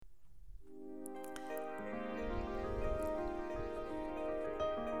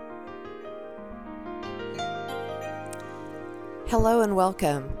Hello and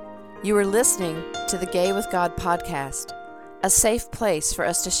welcome. You are listening to the Gay with God podcast, a safe place for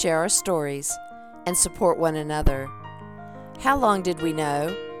us to share our stories and support one another. How long did we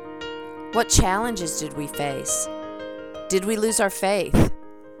know? What challenges did we face? Did we lose our faith?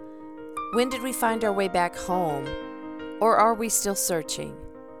 When did we find our way back home? Or are we still searching?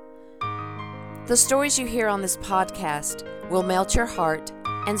 The stories you hear on this podcast will melt your heart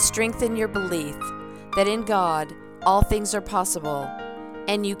and strengthen your belief that in God, all things are possible,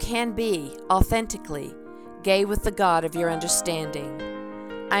 and you can be authentically gay with the God of your understanding.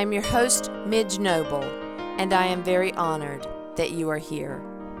 I am your host, Midge Noble, and I am very honored that you are here.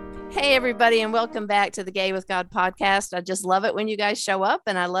 Hey, everybody, and welcome back to the Gay with God podcast. I just love it when you guys show up,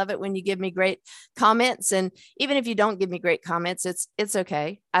 and I love it when you give me great comments. And even if you don't give me great comments, it's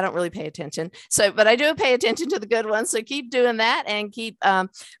okay. I don't really pay attention. But I do pay attention to the good ones. So keep doing that and keep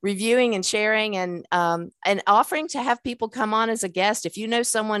reviewing and sharing and offering to have people come on as a guest. If you know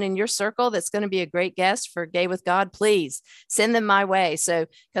someone in your circle that's going to be a great guest for Gay with God, please send them my way. So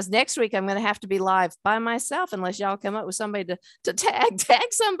because next week I'm going to have to be live by myself unless y'all come up with somebody to tag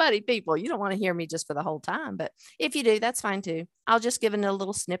somebody. People, you don't want to hear me just for the whole time, but if you do, that's fine too. I'll just give a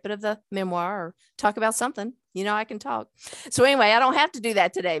little snippet of the memoir or talk about something. You know, I can talk. So anyway, I don't have to do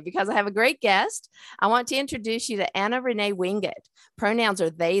that today because I have a great guest. I want to introduce you to Anna Renee Wingett. Pronouns are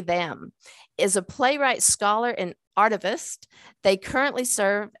they, them. Is a playwright, scholar, and artivist. They currently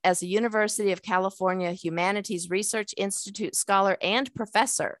serve as a University of California Humanities Research Institute scholar and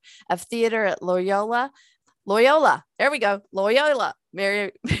professor of theater at Loyola, there we go, Loyola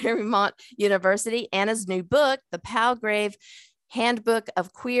Marymount University. Anna's new book, The Palgrave Handbook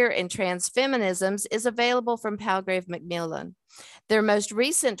of Queer and Trans Feminisms, is available from Palgrave Macmillan. Their most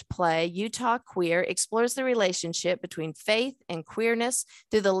recent play, Utah Queer, explores the relationship between faith and queerness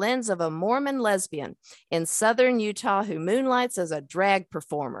through the lens of a Mormon lesbian in southern Utah who moonlights as a drag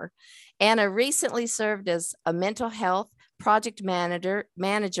performer. Anna recently served as a mental health project manager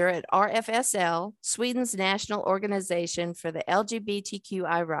at RFSL, Sweden's national organization for the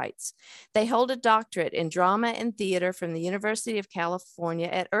LGBTQI rights. They hold a doctorate in drama and theater from the University of California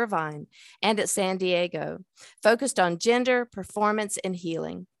at Irvine and at San Diego, focused on gender, performance, and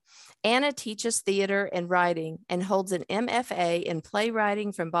healing. Anna teaches theater and writing and holds an MFA in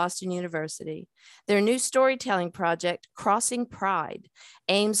playwriting from Boston University. Their new storytelling project, Crossing Pride,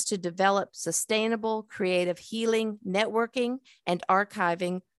 aims to develop sustainable creative healing, networking, and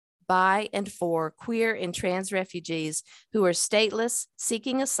archiving by and for queer and trans refugees who are stateless,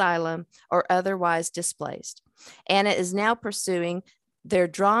 seeking asylum, or otherwise displaced. Anna is now pursuing their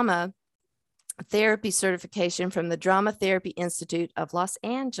drama therapy certification from the Drama Therapy Institute of Los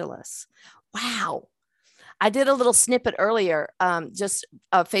Angeles. Wow. I did a little snippet earlier, just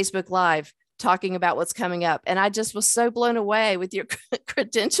Facebook Live, talking about what's coming up. And I just was so blown away with your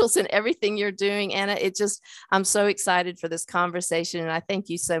credentials and everything you're doing, Anna. I'm so excited for this conversation. And I thank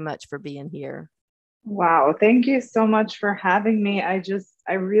you so much for being here. Wow. Thank you so much for having me. I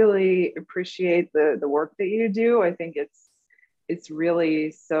really appreciate the work that you do. I think it's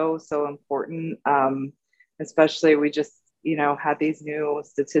really so important. Especially we just, had these new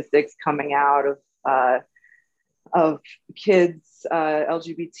statistics coming out of kids,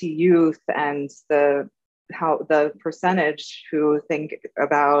 LGBT youth, and how the percentage who think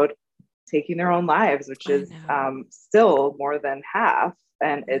about taking their own lives, which is still more than half.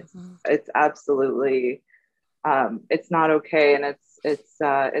 And it's absolutely, it's not okay. And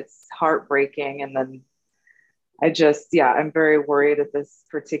it's heartbreaking. And then I'm very worried at this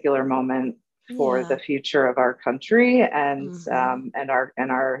particular moment for the future of our country and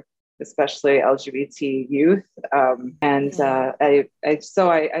our especially LGBT youth. I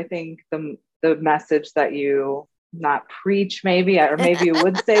think the message that you not preach, maybe, or maybe you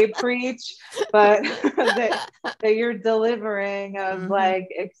would say preach, but that you're delivering of like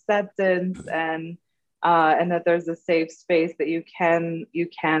acceptance and that there's a safe space that you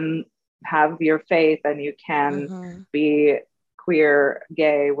can have your faith and you can be queer,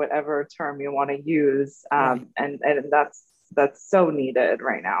 gay, whatever term you want to use. And that's so needed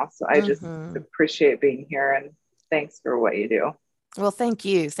right now. So I just appreciate being here and thanks for what you do. Well, thank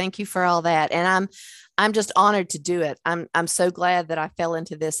you. Thank you for all that. And I'm just honored to do it. I'm so glad that I fell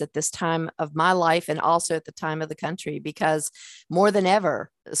into this at this time of my life and also at the time of the country, because more than ever,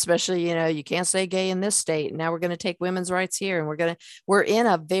 especially, you can't say gay in this state. Now we're going to take women's rights here, and we're in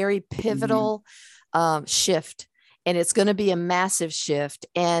a very pivotal shift, and it's going to be a massive shift,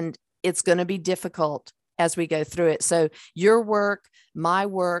 and it's going to be difficult as we go through it. So your work, my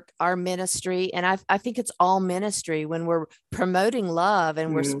work, our ministry, and I think it's all ministry when we're promoting love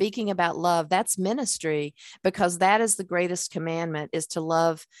and we're speaking about love. That's ministry, because that is the greatest commandment, is to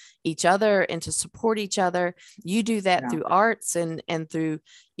love each other and to support each other. You do that through arts and through,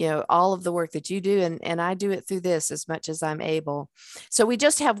 all of the work that you do. And I do it through this as much as I'm able. So we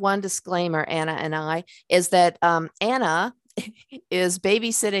just have one disclaimer, Anna and I, is that Anna is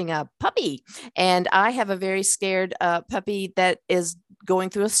babysitting a puppy, and I have a very scared puppy that is going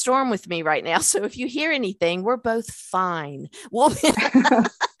through a storm with me right now. So if you hear anything, we're both fine.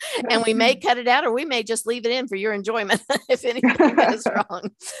 And we may cut it out, or we may just leave it in for your enjoyment if anything goes wrong.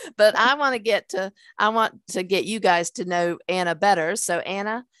 But I want to get you guys to know Anna better. So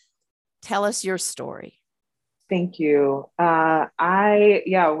Anna, tell us your story. Thank you. Where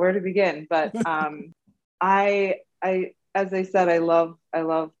to begin? But as I said, I love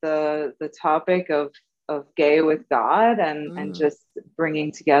the topic of gay with God and just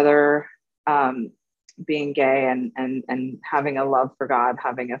bringing together being gay and having a love for God,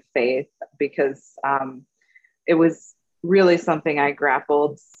 having a faith, because it was really something I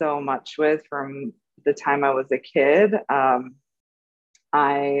grappled so much with from the time I was a kid.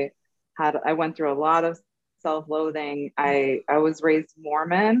 I went through a lot of self-loathing. I was raised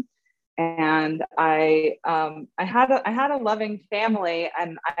Mormon. And I had a loving family,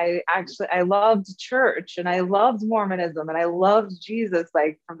 and I loved church, and I loved Mormonism, and I loved Jesus.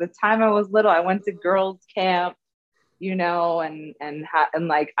 Like from the time I was little, I went to girls' camp, and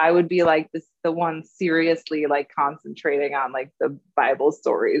like I would be like the one seriously like concentrating on like the Bible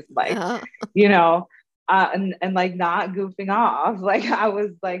stories, like and like not goofing off. Like I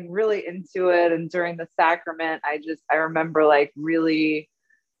was like really into it, and during the sacrament, I remember like really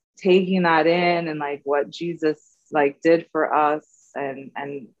taking that in, and like what Jesus like did for us, and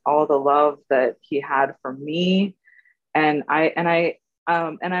all the love that he had for me. And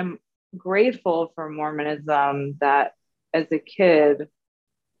I'm grateful for Mormonism, that as a kid,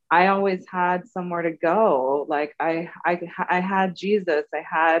 I always had somewhere to go. Like I had Jesus. I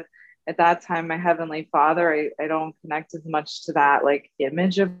had, at that time, my Heavenly Father. I don't connect as much to that like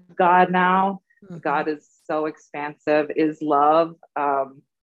image of God now. God is so expansive, is love.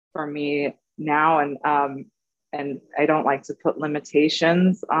 For me now, and I don't like to put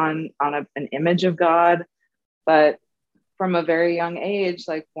limitations on an image of God, but from a very young age,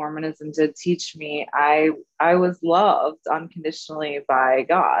 like Mormonism did teach me, I was loved unconditionally by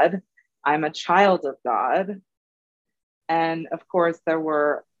God. I'm a child of God, and of course there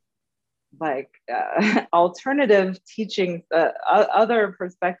were like alternative teachings, other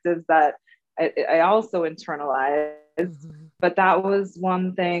perspectives that I also internalized. But that was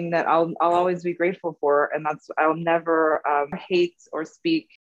one thing that I'll always be grateful for. And I'll never hate or speak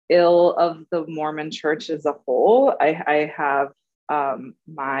ill of the Mormon church as a whole. I have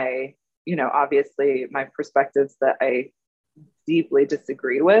my, obviously my perspectives that I deeply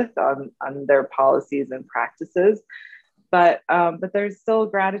disagree with on their policies and practices. But there's still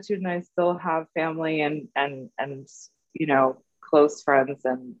gratitude, and I still have family and close friends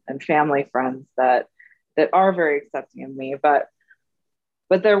and family friends that are very accepting of me. But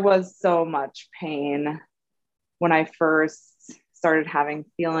there was so much pain when I first started having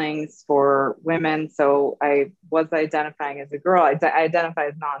feelings for women. So I was identifying as a girl. I identify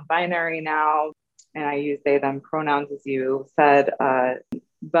as non-binary now, and I use they, them pronouns, as you said.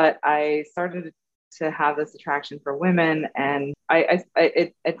 But I started to have this attraction for women, and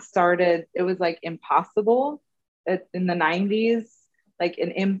it started, it was like impossible in the 90s, like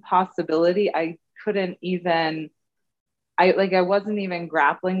an impossibility. I couldn't even, I wasn't even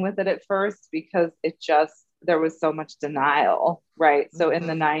grappling with it at first, because there was so much denial, right? So in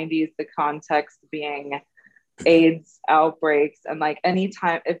the 90s, the context being AIDS outbreaks, and like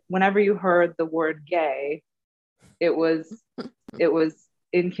anytime, whenever you heard the word gay, it was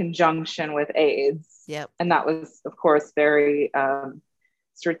in conjunction with AIDS. Yep. And that was, of course, very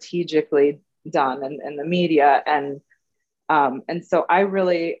strategically done in the media. And so I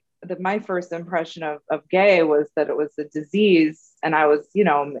really, my first impression of gay was that it was a disease. And I was,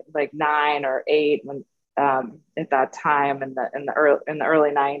 like 9 or 8 when at that time in the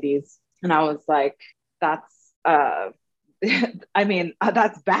early 90s. And I was like, that's I mean,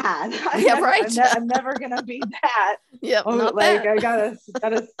 that's bad. Yeah, right. I'm never gonna be that. Yeah, like that. I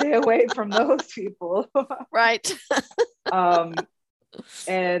gotta stay away from those people. Right.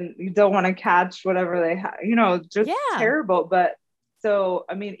 And you don't want to catch whatever they have, just terrible. But so,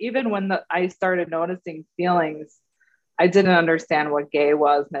 I mean, even when I started noticing feelings, I didn't understand what gay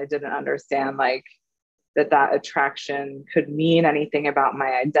was, and I didn't understand like that attraction could mean anything about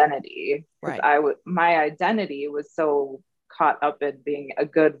my identity, because Right. my identity was so caught up in being a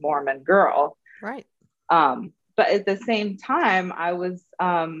good Mormon girl. Right. But at the same time, I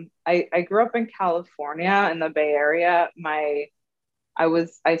grew up in California in the Bay Area. I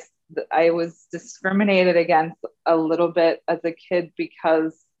was I was discriminated against a little bit as a kid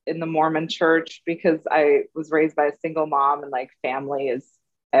because in the Mormon church, because I was raised by a single mom, and like family is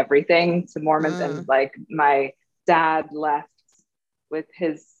everything to Mormons. And like my dad left with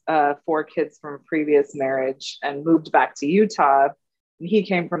his 4 kids from a previous marriage and moved back to Utah. And he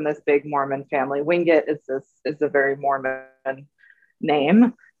came from this big Mormon family. Wingate is a very Mormon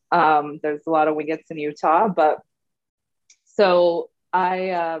name. There's a lot of Wingates in Utah, but so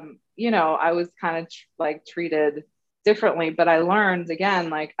I was kind of like treated differently, but I learned again,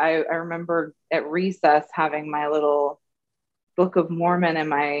 like I remember at recess having my little Book of Mormon in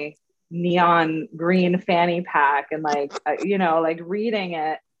my neon green fanny pack, and like, like reading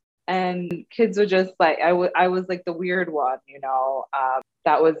it, and kids were just like, I was like the weird one,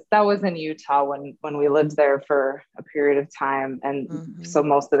 that was in Utah when we lived there for a period of time. And so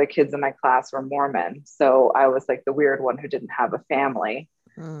most of the kids in my class were Mormon. So I was like the weird one who didn't have a family.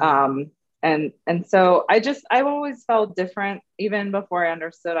 And so I've always felt different even before I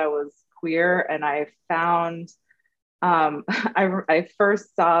understood I was queer. And I found, I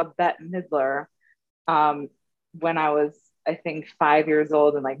first saw Bette Midler when I was, I think, 5 years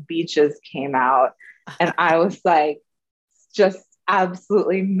old, and like Beaches came out, and I was like, just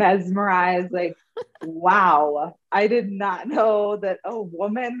absolutely mesmerized. Like, wow, I did not know that a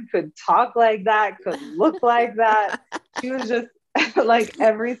woman could talk like that, could look like that. She was just like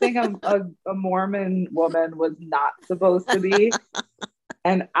everything a Mormon woman was not supposed to be.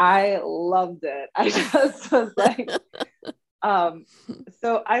 And I loved it. I just was like,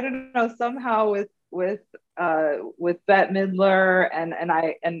 so I don't know, somehow with Bette Midler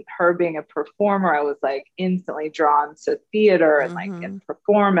and her being a performer, I was like instantly drawn to theater and like in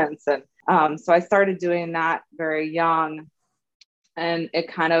performance. And so I started doing that very young, and it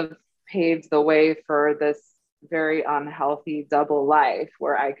kind of paved the way for this very unhealthy double life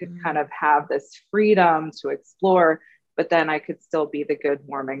where I could kind of have this freedom to explore, but then I could still be the good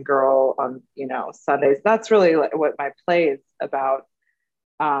Mormon girl on, Sundays. That's really what my play is about.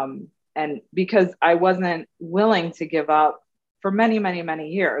 And because I wasn't willing to give up for many, many, many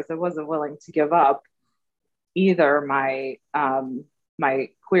years, I wasn't willing to give up either my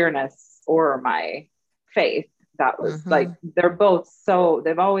queerness or my faith. That was like,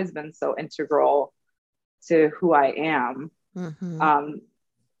 they've always been so integral to who I am.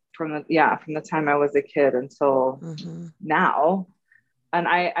 From the time I was a kid until now. And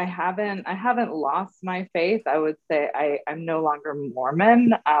I haven't lost my faith. I would say I'm no longer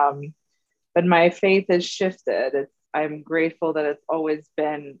Mormon, but my faith has shifted. I'm grateful that it's always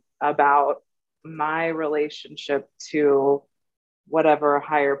been about my relationship to whatever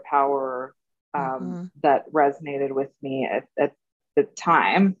higher power that resonated with me at the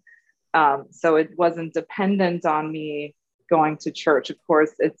time. So it wasn't dependent on me going to church. Of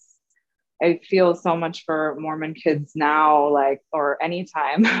course, I feel so much for Mormon kids now, like, or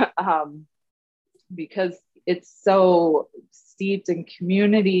anytime, because it's so steeped in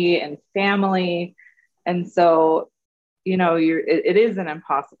community and family. And so, it is an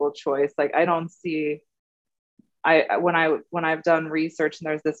impossible choice. Like, I don't see, when I've done research, and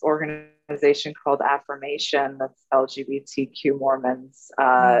there's this organization called Affirmation that's LGBTQ Mormons.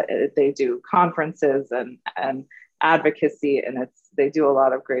 They do conferences and advocacy, and they do a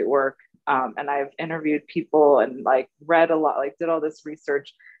lot of great work. And I've interviewed people and like read a lot, like did all this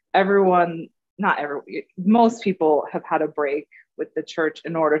research. Most people have had a break with the church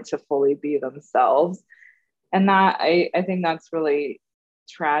in order to fully be themselves. And that I think that's really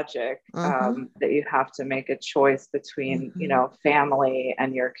tragic, that you have to make a choice between, family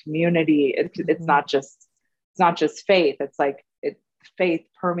and your community. It's not just faith. It's like faith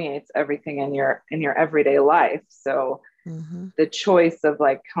permeates everything in your everyday life. So the choice of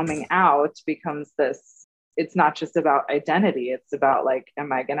like coming out becomes this, it's not just about identity. It's about like,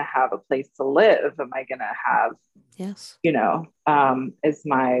 am I going to have a place to live? Am I going to have,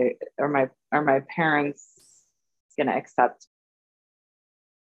 are my parents going to accept?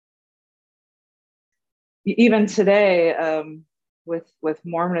 Even today, with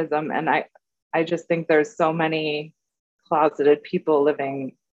Mormonism, and I just think there's so many closeted people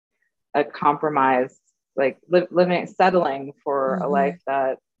living a compromised, like settling for a life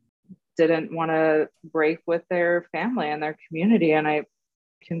that didn't want to break with their family and their community. And I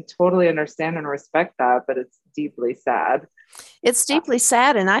can totally understand and respect that, but it's deeply sad. It's deeply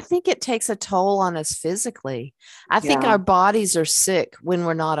sad. And I think it takes a toll on us physically. I think Yeah. our bodies are sick when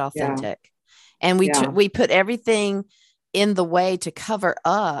we're not authentic. And Yeah. we put everything in the way to cover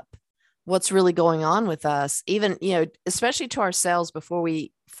up what's really going on with us, even, especially to ourselves before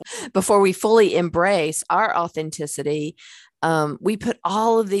we fully embrace our authenticity. We put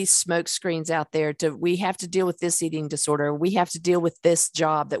all of these smoke screens out there we have to deal with this eating disorder. We have to deal with this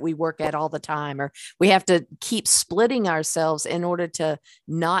job that we work at all the time, or we have to keep splitting ourselves in order to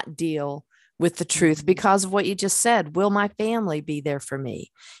not deal with the truth because of what you just said. Will my family be there for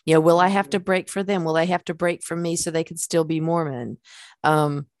me? Will I have to break for them? Will they have to break for me so they can still be Mormon?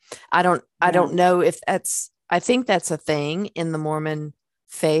 I don't know if I think that's a thing in the Mormon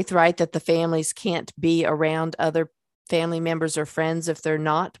faith, right? That the families can't be around other family members or friends if they're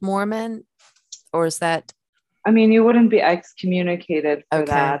not Mormon, or is that? I mean, you wouldn't be excommunicated for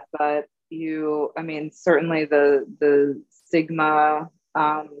that, but certainly the stigma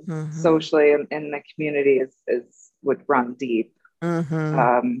socially in the community would run deep. But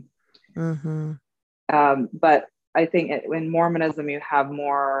I think in Mormonism, you have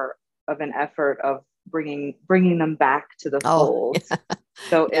more of an effort of bringing them back to the fold.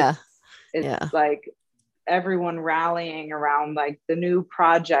 So it's like everyone rallying around like the new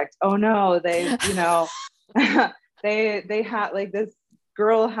project. Oh no, they they had like this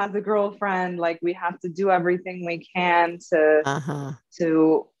girl has a girlfriend. Like we have to do everything we can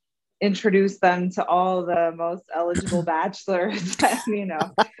to introduce them to all the most eligible bachelors.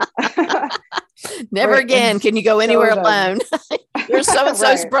 Never again can you go anywhere alone. You're so and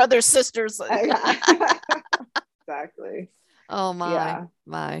so's brothers, sisters. Exactly. Oh my.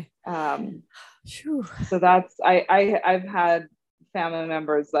 So that's I've had family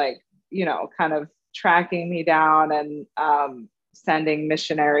members like kind of tracking me down and sending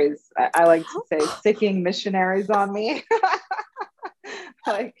missionaries. I like to say sicking missionaries on me.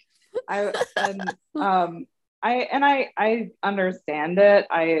 Like I understand it.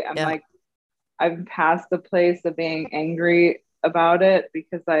 I am like I'm past the place of being angry about it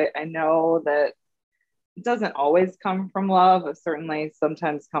because I know that it doesn't always come from love. It certainly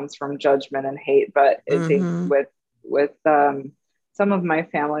sometimes comes from judgment and hate. But I think with some of my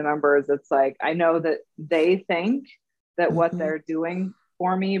family members, it's like I know that they think that what they're doing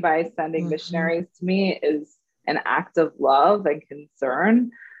for me by sending missionaries to me is an act of love and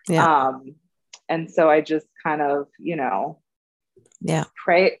concern. And so I just kind of,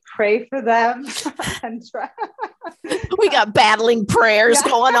 pray for them and try. We got battling prayers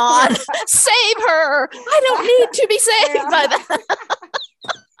going on. Save her. I don't need to be saved by that.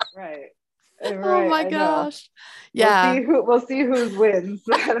 Right. Oh my gosh. We'll see who wins.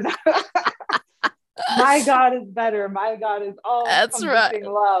 My God is better. My God is all encompassing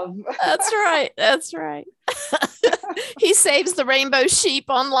love. That's right. He saves the rainbow sheep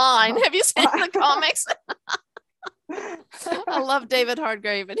online. Have you seen the comics? I love David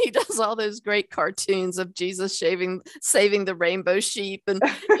Hargrave, and he does all those great cartoons of Jesus saving the rainbow sheep, and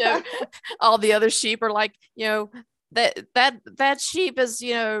all the other sheep are like, that sheep is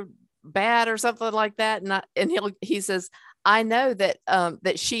bad or something like that, and he says, I know that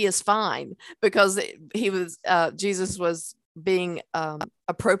that she is fine, because Jesus was being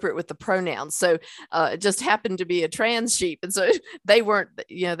appropriate with the pronouns, so it just happened to be a trans sheep, and so they weren't,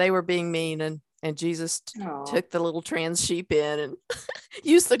 they were being mean, and Jesus took the little trans sheep in and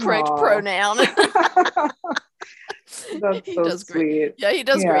used the correct pronoun. That's he so does sweet. Great. Yeah, he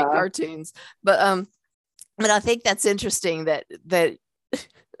does great cartoons. But I think that's interesting that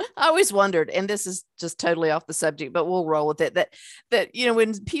I always wondered, and this is just totally off the subject, but we'll roll with it, that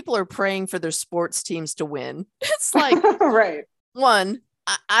when people are praying for their sports teams to win, it's like right. One,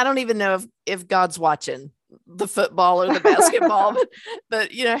 I don't even know if God's watching the football or the basketball, but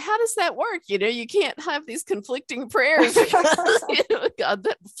how does that work? You can't have these conflicting prayers because God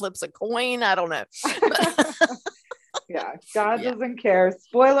that flips a coin. I don't know. Yeah, God doesn't care.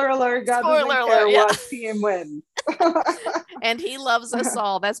 Spoiler alert, God doesn't care what team wins. And he loves us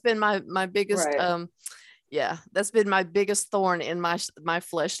all. That's been my biggest that's been my biggest thorn in my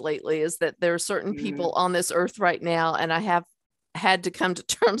flesh lately, is that there are certain people on this earth right now, and I have had to come to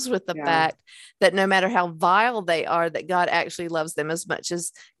terms with the fact that no matter how vile they are, that God actually loves them as much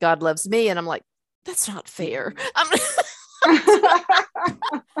as God loves me. And I'm like, that's not fair. I'm trying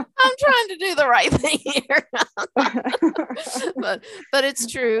to do the right thing here. but it's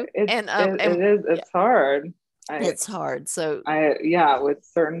true. It is. It's hard. It's hard. So with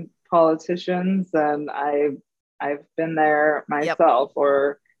certain politicians, and I've been there myself,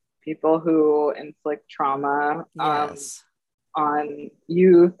 or people who inflict trauma on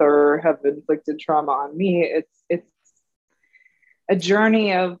youth or have inflicted trauma on me. a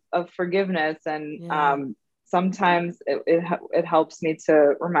journey of forgiveness. And sometimes it helps me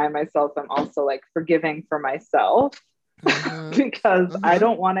to remind myself I'm also like forgiving for myself, because I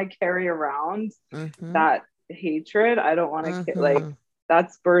don't want to carry around that hatred. I don't want to like,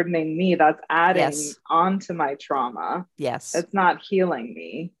 that's burdening me. That's adding onto my trauma. It's not healing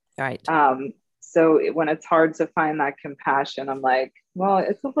me. Right. So when it's hard to find that compassion, I'm like, well,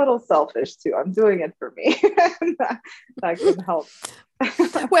 it's a little selfish too. I'm doing it for me. that can help.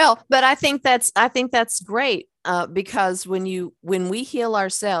 Well, but I think that's great, because when we heal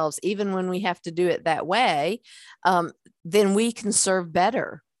ourselves, even when we have to do it that way, then we can serve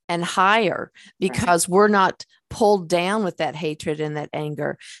better and higher, because we're not pulled down with that hatred and that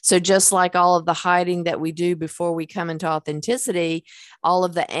anger. So just like all of the hiding that we do before we come into authenticity, all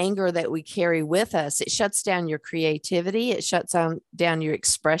of the anger that we carry with us, it shuts down your creativity. It shuts down your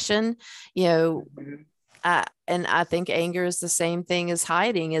expression, you know. And I think anger is the same thing as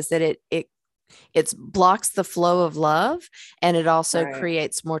hiding, is that it blocks the flow of love, and it also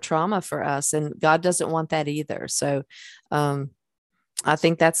creates more trauma for us. And God doesn't want that either. So I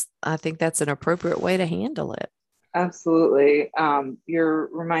think that's an appropriate way to handle it. Absolutely. You're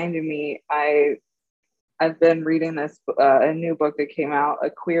reminding me, I've been reading this, a new book that came out, A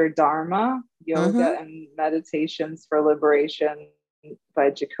Queer Dharma, Yoga and Meditations for Liberation by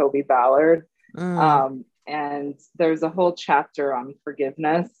Jacoby Ballard. And there's a whole chapter on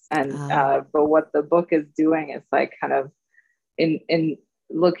forgiveness. And but what the book is doing is like kind of in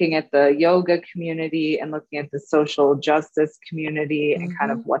looking at the yoga community and looking at the social justice community and kind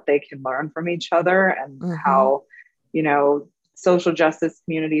of what they can learn from each other, and how, you know, social justice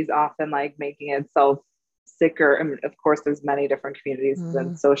communities often like making itself sicker. I mean, of course, there's many different communities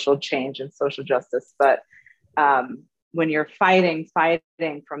than social change and social justice, but when you're fighting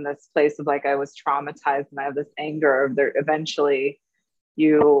from this place of like, I was traumatized and I have this anger, there eventually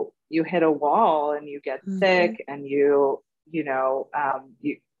you hit a wall and you get sick, and you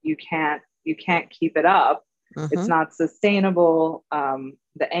can't keep it up. It's not sustainable.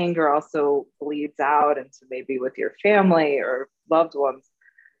 The anger also bleeds out into maybe with your family or loved ones.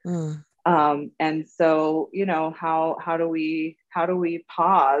 And so, you know, how do we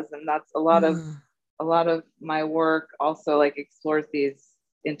pause? And that's a lot of my work also like explores these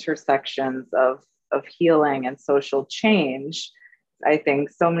intersections of healing and social change. I think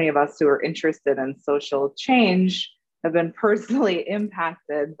so many of us who are interested in social change have been personally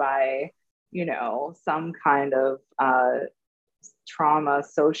impacted by, you know, some kind of trauma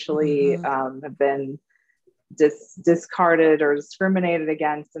socially, have been discarded or discriminated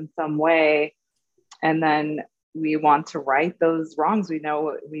against in some way. And then we want to right those wrongs.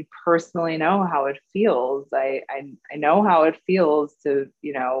 We personally know how it feels. I know how it feels to,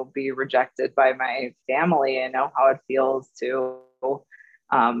 you know, be rejected by my family. I know how it feels to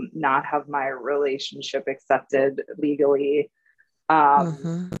not have my relationship accepted legally.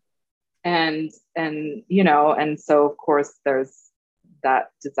 And you know, and so of course there's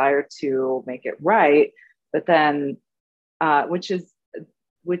that desire to make it right, but then which is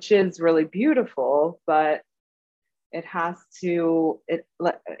really beautiful, but it has to,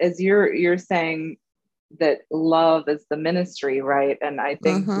 as you're saying, that love is the ministry, right? And I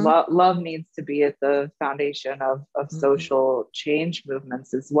think love needs to be at the foundation of social change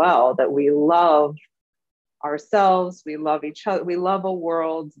movements as well, that we love ourselves, we love each other, we love a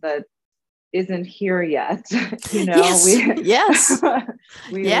world that isn't here yet. You know,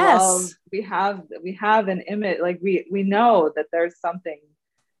 we have an image, like we know that there's something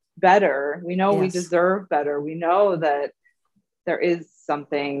better. We know we deserve better. We know that there is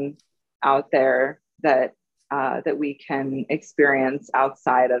something out there that that we can experience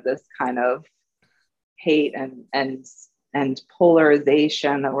outside of this kind of hate and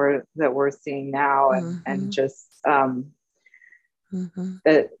polarization that we're seeing now, and just that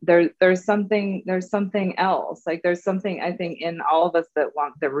there's something else. Like there's something, I think, in all of us that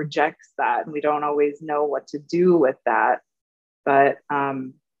rejects that, and we don't always know what to do with that. But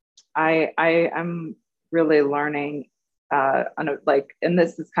I'm really learning, and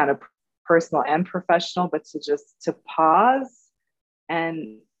this is kind of personal and professional, but to pause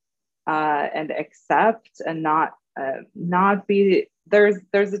and accept, and not be, there's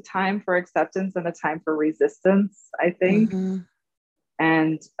a time for acceptance and a time for resistance, I think.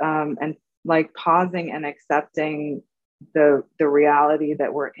 And like pausing and accepting the reality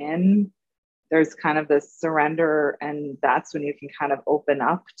that we're in, there's kind of this surrender, and that's when you can kind of open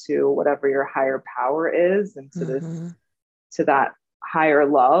up to whatever your higher power is, and to that higher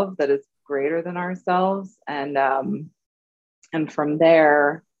love that is greater than ourselves. And from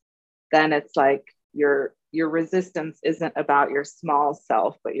there, then it's like you're your resistance isn't about your small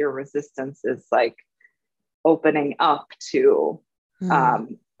self, but your resistance is like opening up to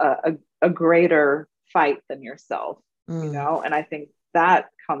a greater fight than yourself, and I think that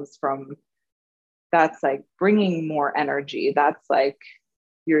comes from, that's like bringing more energy. That's like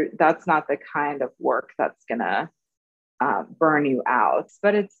that's not the kind of work that's gonna burn you out,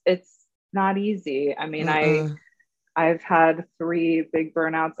 but it's not easy. I mean, I've had 3 big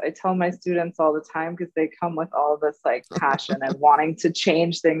burnouts. I tell my students all the time, because they come with all this like passion and wanting to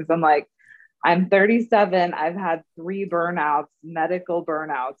change things. I'm like, I'm 37. I've had 3 burnouts, medical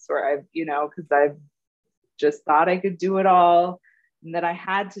burnouts, where I've, because I've just thought I could do it all, and that I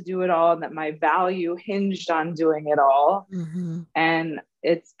had to do it all, and that my value hinged on doing it all. And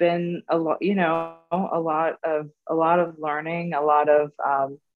it's been a lot, a lot of learning, a lot of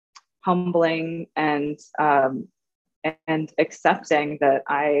humbling, and accepting that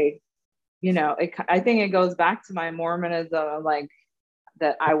I think it goes back to my Mormonism, like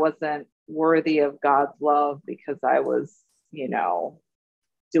that I wasn't worthy of God's love because I was,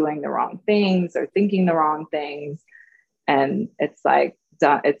 doing the wrong things or thinking the wrong things. And it's like,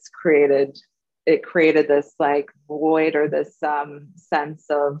 it created this like void, or this sense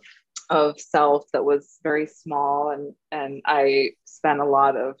of self that was very small. And I spent a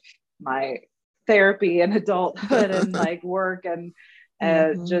lot of my therapy and adulthood and like work and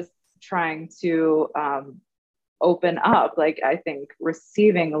just trying to open up. Like, I think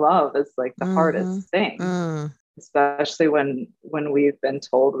receiving love is like the hardest thing, especially when we've been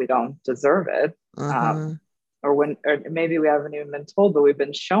told we don't deserve it. Or maybe we haven't even been told, but we've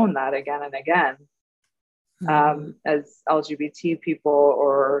been shown that again and again, as LGBT people,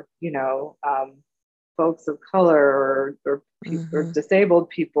 or, folks of color, or disabled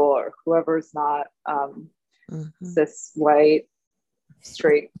people, or whoever's not cis white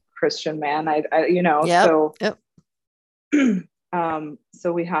straight Christian man.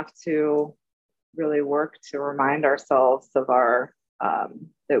 So we have to really work to remind ourselves of our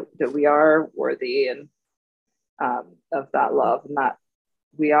that we are worthy, and of that love, and that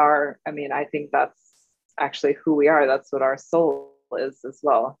we are. I mean, I think that's actually who we are. That's what our soul is as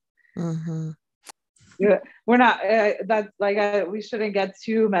well. Yeah, we're not. That's like we shouldn't get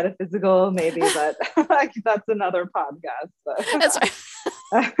too metaphysical, maybe, but like that's another podcast. But. That's right.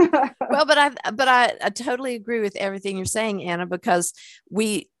 Well, but I totally agree with everything you're saying, Anna, because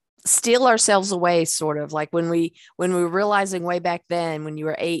we steal ourselves away, sort of like when we were realizing way back then, when you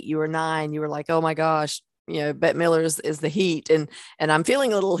were 8, you were 9, you were like, oh my gosh, Bette Midler is the heat, and I'm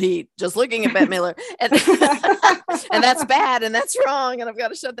feeling a little heat just looking at Bette Midler, and and that's bad, and that's wrong, and I've got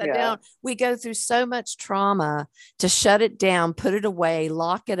to shut that down. We go through so much trauma to shut it down, put it away,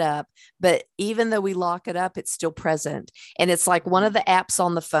 lock it up. But even though we lock it up, it's still present. And it's like one of the apps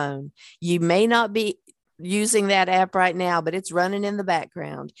on the phone. You may not be using that app right now, but it's running in the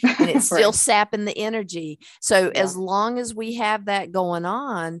background, and it's still sapping the energy. So as long as we have that going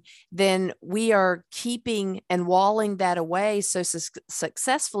on, then we are keeping and walling that away so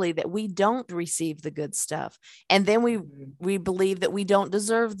successfully that we don't receive the good stuff. And then we believe that we don't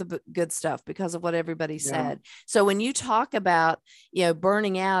deserve the good stuff because of what everybody said. So when you talk about,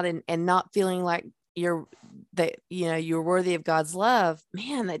 burning out and not feeling like you're worthy of God's love,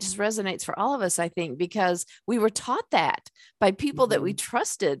 man, that just resonates for all of us, I think, because we were taught that by people that we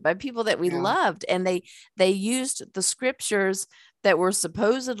trusted, by people that we loved, and they used the scriptures that were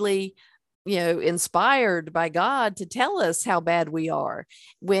supposedly inspired by God to tell us how bad we are,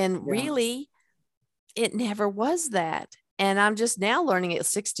 when really it never was that. And I'm just now learning at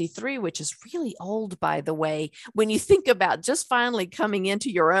 63, which is really old, by the way, when you think about just finally coming into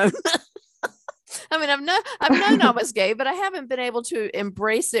your own. I mean, I've known I was gay, but I haven't been able to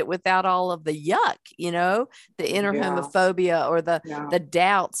embrace it without all of the yuck, the inner homophobia, or the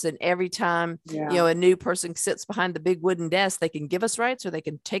doubts. And every time, a new person sits behind the big wooden desk, they can give us rights or they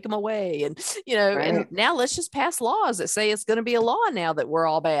can take them away. And, and now let's just pass laws that say it's going to be a law now that we're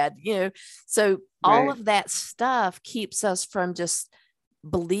all bad, So all of that stuff keeps us from just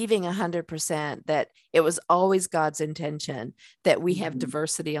believing 100% that it was always God's intention that we have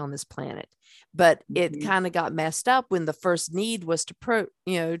diversity on this planet. But it kind of got messed up when the first need was to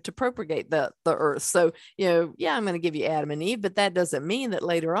propagate the earth. So, I'm going to give you Adam and Eve, but that doesn't mean that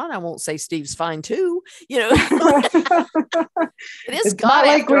later on I won't say Steve's fine too. It is it's God. Not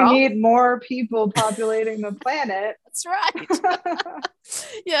like we need more people populating the planet. That's right.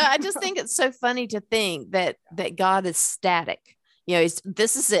 I just think it's so funny to think that God is static.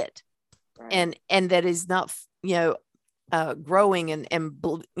 This is it. Right. And that is not, growing and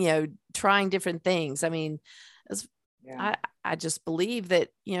trying different things. I mean, Yeah. I just believe that,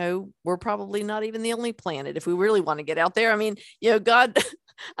 we're probably not even the only planet if we really want to get out there. I mean, God,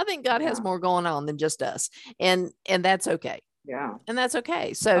 I think God has Yeah. more going on than just us, and that's okay. Yeah. And that's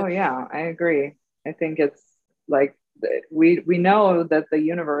okay. So, Oh yeah, I agree. I think it's like we know that the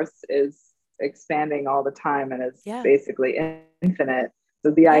universe is expanding all the time and is yeah, basically infinite. So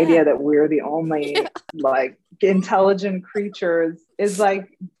the yeah, idea that we're the yeah, only like intelligent creatures is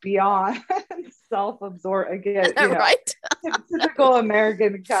like beyond self-absorbed again, right. typical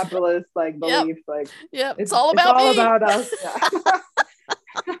American capitalist like Yep. belief, like Yep. It's all it's about all me. about us. Yeah.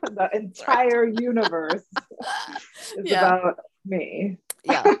 The That's right. entire universe is Yeah. about me.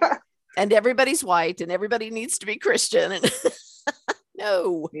 Yeah. And everybody's white and everybody needs to be Christian. And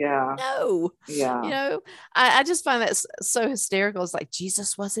no, Yeah. no, you Yeah. know, I just find that so hysterical. It's like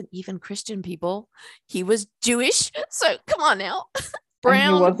Jesus wasn't even Christian, people. He was Jewish. So come on now. And he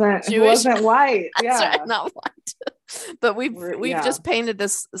Brown, Jewish. wasn't white. That's right, Yeah. not white. But we've Yeah. just painted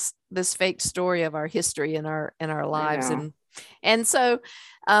this fake story of our history in our I lives. know. And so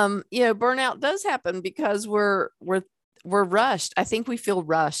burnout does happen because we're rushed. I think we feel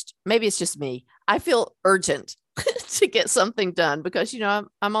rushed. Maybe it's just me. I feel urgent to get something done because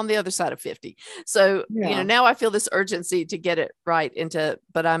I'm on the other side of 50. So, Yeah. now I feel this urgency to get it right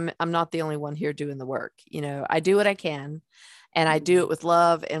but I'm not the only one here doing the work. I do what I can and I do it with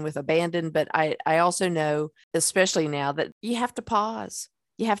love and with abandon, but I also know, especially now, that you have to pause.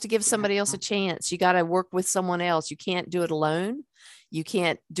 You have to give Yeah. somebody else a chance. You got to work with someone else. You can't do it alone. You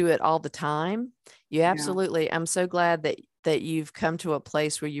can't do it all the time. You Yeah. absolutely. I'm so glad that you've come to a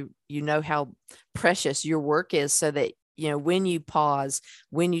place where you know how precious your work is, so that when you pause,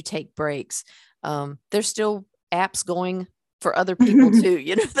 when you take breaks, there's still apps going for other people too.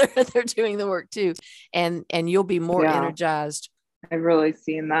 They're doing the work too, and you'll be more Yeah. energized. I've really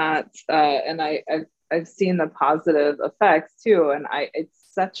seen that, and I've seen the positive effects too. And it's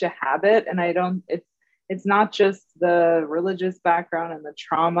such a habit, and I don't. It's not just the religious background and the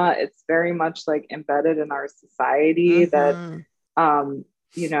trauma. It's very much like embedded in our society that Mhm.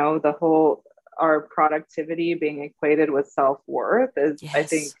 the whole our productivity being equated with self-worth is, I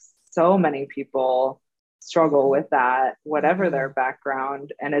think, Yes. so many people struggle Mhm. with that, whatever their Mhm.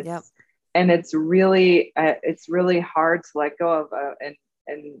 background. And Yep. it's really hard to let go of, and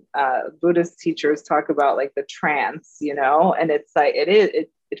Buddhist teachers talk about like the trance, and it's like it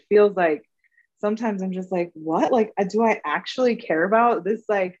feels like sometimes I'm just like, what, like, do I actually care about this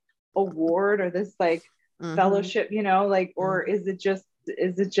like award or this like Mhm. fellowship, like, or Mhm. is it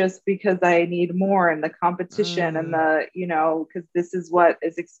just because I need more and the competition and Mm. because this is what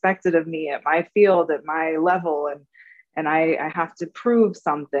is expected of me at my field, at my level, and I have to prove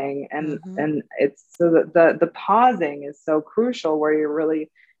something, Mhm. and it's so that the pausing is so crucial, where you're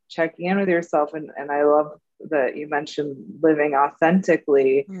really checking in with yourself, and I love that you mentioned living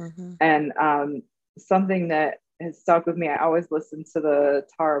authentically. Mhm. And something that has stuck with me, I always listen to the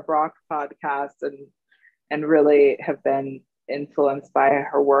Tara Brach podcast, and really have been influenced by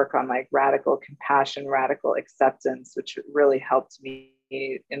her work on like radical compassion, radical acceptance, which really helped me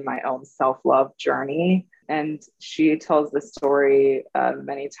in my own self-love journey. And she tells the story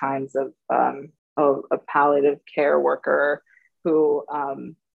many times of a palliative care worker who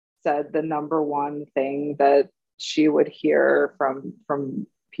said the number one thing that she would hear from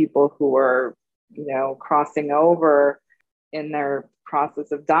people who were, crossing over in their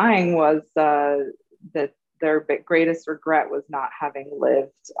process of dying was that their greatest regret was not having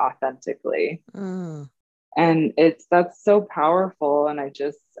lived authentically. Mm. And that's so powerful. And I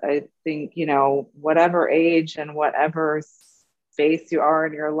think, whatever age and whatever space you are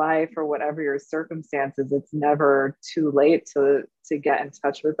in your life or whatever your circumstances, it's never too late to get in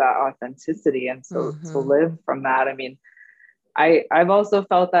touch with that authenticity and to Mhm. live from that. I mean, I've also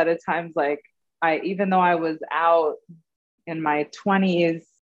felt that at times, like, even though I was out in my 20s,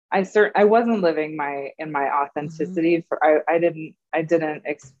 I wasn't living in my Mhm. authenticity. I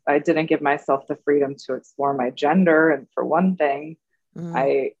didn't give myself the freedom to explore my gender. And for one thing,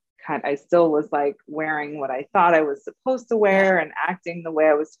 Mm. I still was like wearing what I thought I was supposed to Yeah. wear and acting the way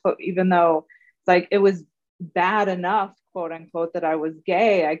I was even though it's like it was bad enough, quote unquote, that I was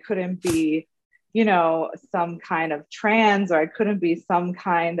gay. I couldn't be, some kind of trans, or I couldn't be some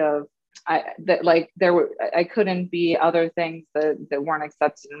kind of I couldn't be other things that weren't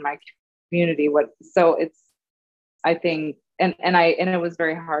accepted in my community. So it's, I think, and it was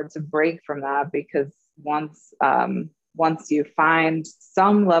very hard to break from that, because once you find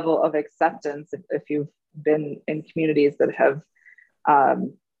some level of acceptance, if you've been in communities that have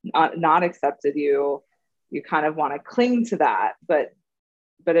not accepted you, you kind of want to cling to that. But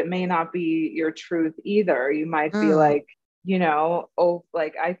but it may not be your truth either. You might be Mm. like, oh,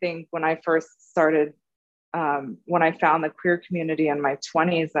 like I think when I first started, when I found the queer community in my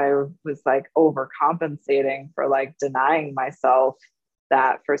 20s, I was like overcompensating for like denying myself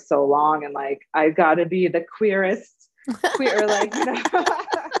that for so long. And like, I got to be the queer, like,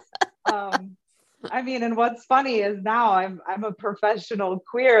 I mean, and what's funny is now I'm a professional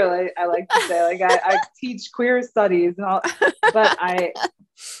queer. Like I like to say, like I teach queer studies and all, but I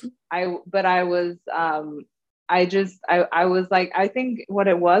was I was like, I think what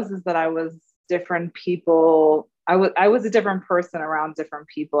it was is that I was different people. I was a different person around different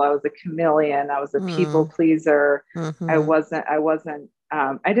people. I was a chameleon. I was a people Mm. pleaser. Mm-hmm.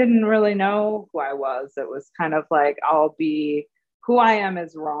 I didn't really know who I was. It was kind of like, I'll be who I am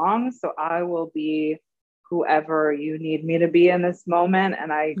is wrong. So I will be whoever you need me to be in this moment.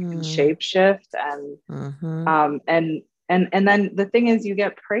 And I can Mm. shape shift and Mm-hmm. um and and then the thing is, you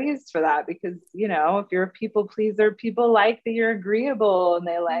get praised for that because, if you're a people pleaser, people like that you're agreeable and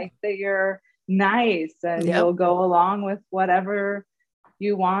they like that you're nice, and Yep. you'll go along with whatever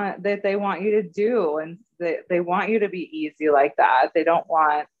you want, that they want you to do. And they want you to be easy like that. They don't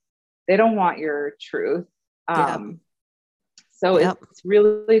want your truth. Yep. So it's Yep.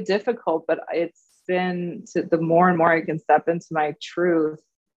 really difficult, but it's been to the more and more I can step into my truth,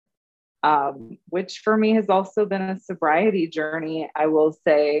 which for me has also been a sobriety journey, I will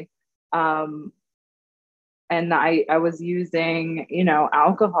say. Um, and I was using,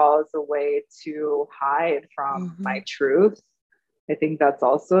 alcohol as a way to hide from Mm-hmm. my truth. I think that's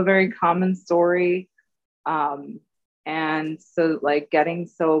also a very common story. And so, like, getting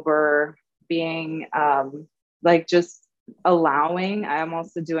sober, being like just allowing, I'm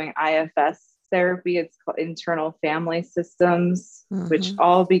also doing IFS therapy. It's called internal family systems, which Mm-hmm.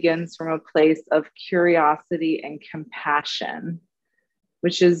 all begins from a place of curiosity and compassion,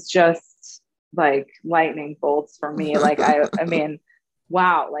 which is just like lightning bolts for me. Like, I mean,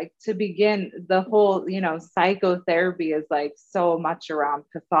 wow, like to begin the whole, psychotherapy is like so much around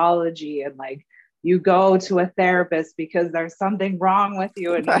pathology, and like you go to a therapist because there's something wrong with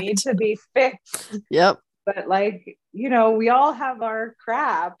you and you need Right. to be fixed. Yep. But like, we all have our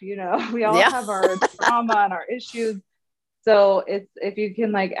crap, we all Yeah. have our trauma and our issues. So it's, if you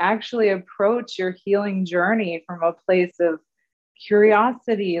can like actually approach your healing journey from a place of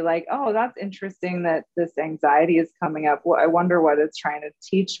curiosity, like, oh, that's interesting that this anxiety is coming up. Well, I wonder what it's trying to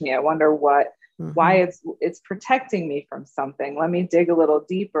teach me. I wonder why Mm-hmm. it's protecting me from something. Let me dig a little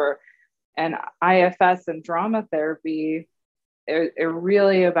deeper. And IFS and drama therapy are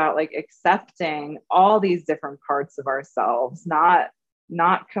really about like accepting all these different parts of ourselves, not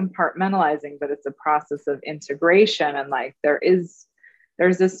compartmentalizing, but it's a process of integration. And like, there's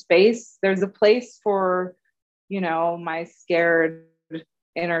a place for, my scared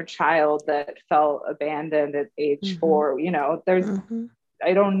inner child that felt abandoned at age Mm-hmm. 4. There's Mm-hmm.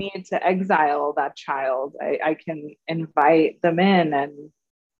 I don't need to exile that child. I can invite them in, and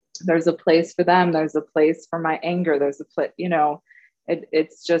there's a place for them. There's a place for my anger. There's a place,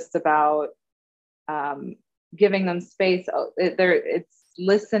 it's just about um, giving them space. It's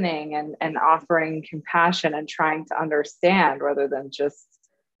listening and offering compassion and trying to understand, rather than just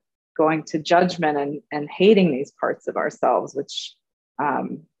going to judgment and hating these parts of ourselves, which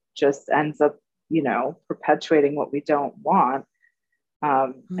just ends up, perpetuating what we don't want,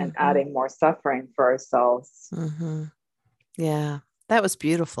 and Mm-hmm. adding more suffering for ourselves. Mm-hmm. Yeah, that was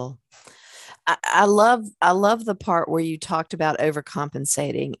beautiful. I love the part where you talked about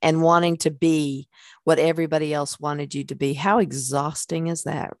overcompensating and wanting to be what everybody else wanted you to be. How exhausting is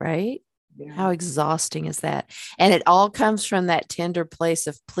that, right? Yeah. How exhausting is that? And it all comes from that tender place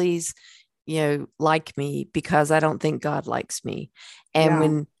of, please, like me because I don't think God likes me.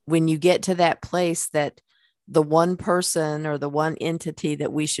 And Yeah. when you get to that place that the one person or the one entity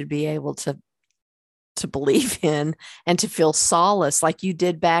that we should be able to believe in and to feel solace, like you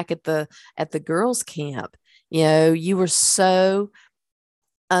did back at the girls camp, you were so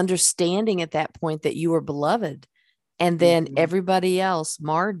understanding at that point that you were beloved, and then Mm-hmm. everybody else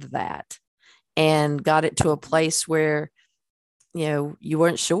marred that and got it to a place where you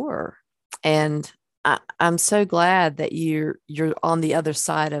weren't sure. And I'm so glad that you're on the other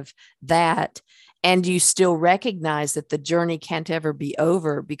side of that, and you still recognize that the journey can't ever be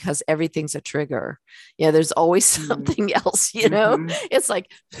over because everything's a trigger. There's always something else. Mm-hmm. It's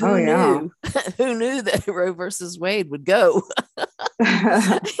like, Oh who yeah. knew who knew that Roe versus Wade would go.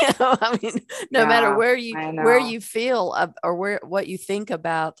 I mean, no matter Yeah, where you I where know. you feel or where what you think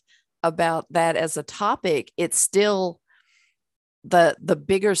about that as a topic, it's still the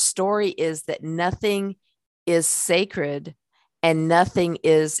bigger story is that nothing is sacred and nothing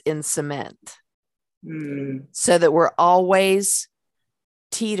is in cement. Mm. So that we're always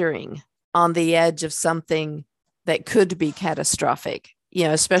teetering on the edge of something that could be catastrophic,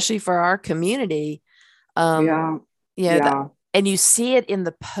 especially for our community. Yeah. That, Yeah. and you see it in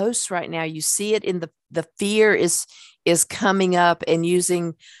the posts right now. You see it in the fear is coming up and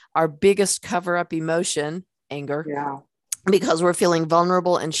using our biggest cover up emotion, anger, Yeah. because we're feeling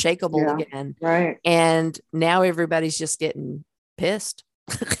vulnerable and shakable Yeah. again. Right. And now everybody's just getting pissed.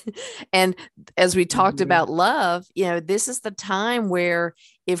 And as we talked about love, this is the time where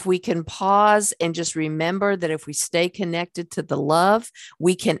if we can pause and just remember that if we stay connected to the love,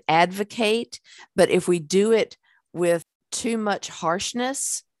 we can advocate. But if we do it with too much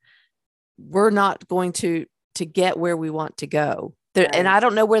harshness, we're not going to get where we want to go. There, Right. and I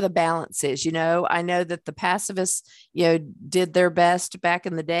don't know where the balance is. I know that the pacifists, did their best back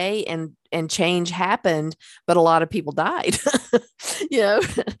in the day, and change happened, but a lot of people died,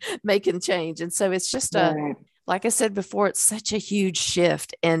 making change. And so it's just Right. like I said before, it's such a huge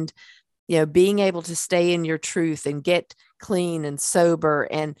shift. And being able to stay in your truth and get clean and sober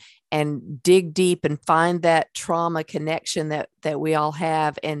and dig deep and find that trauma connection that we all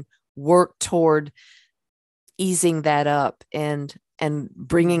have, and work toward easing that up and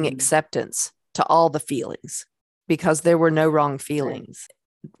bringing acceptance to all the feelings, because there were no wrong feelings.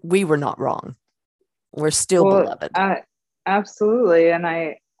 Right. We were not wrong. We're still beloved. Absolutely. And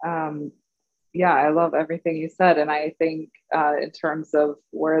I love everything you said. And I think in terms of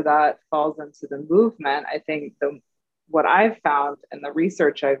where that falls into the movement, I think what I've found and the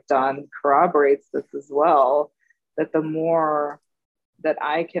research I've done corroborates this as well, that the more that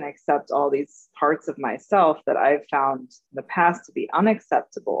I can accept all these parts of myself that I've found in the past to be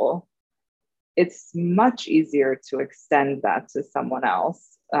unacceptable, it's much easier to extend that to someone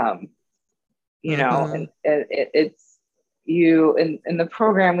else. And it's you in the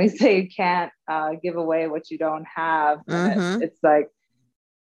program, we say you can't give away what you don't have. And it's like,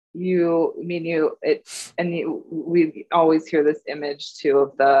 we always hear this image too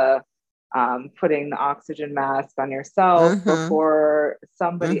of the putting the oxygen mask on yourself before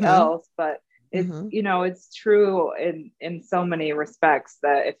somebody else, but it's it's true in so many respects,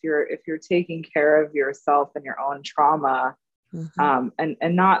 that if you're taking care of yourself and your own trauma, and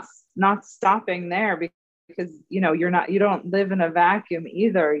not stopping there, because you don't live in a vacuum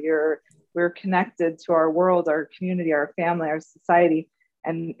either. We're connected to our world, our community, our family, our society,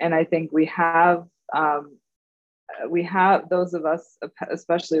 and I think we have those of us,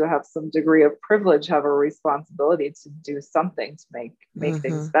 especially who have some degree of privilege, have a responsibility to do something to make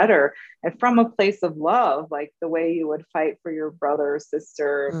things better, and from a place of love, like the way you would fight for your brother or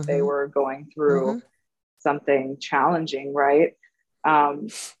sister if they were going through something challenging, right?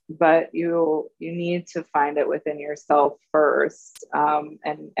 But you need to find it within yourself first,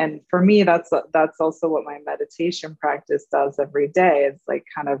 and for me, that's also what my meditation practice does every day. It's like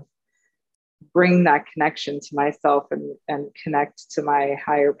kind of bring that connection to myself and connect to my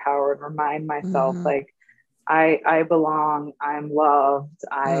higher power, and remind myself like I belong, I'm loved,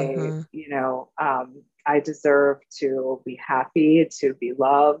 I deserve to be happy, to be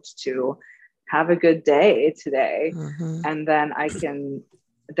loved, to have a good day today. And then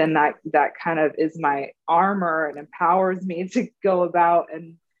that kind of is my armor and empowers me to go about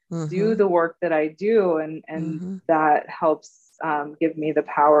and do the work that I do. And that helps give me the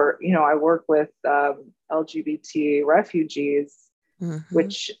power. I work with LGBT refugees,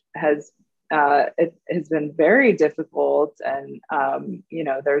 which has been very difficult. And,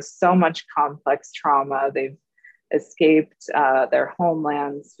 there's so much complex trauma. They've escaped their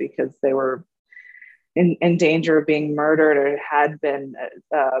homelands because they were in danger of being murdered, or had been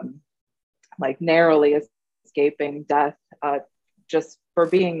narrowly escaping death just for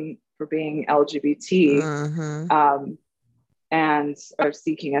being LGBT, and are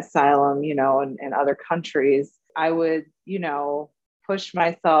seeking asylum, in other countries. I would, push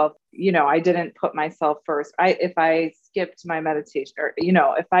myself. I didn't put myself first. If I skipped my meditation, or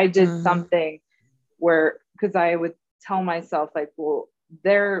if I did something because I would tell myself like, well,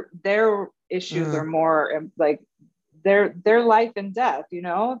 their issues are more like their life and death.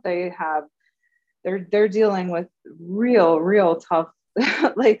 They're dealing with real tough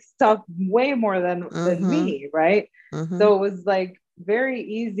like stuff way more than me, right? So it was like very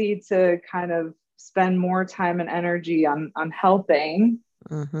easy to kind of spend more time and energy on helping,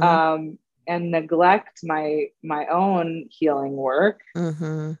 and neglect my own healing work.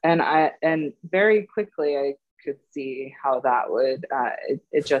 And very quickly I could see how that would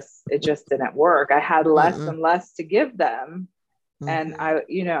it just didn't work. I had less and less to give them, and I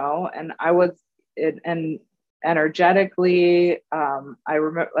was energetically. I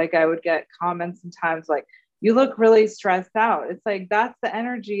remember, like, I would get comments sometimes like, you look really stressed out. It's like, that's the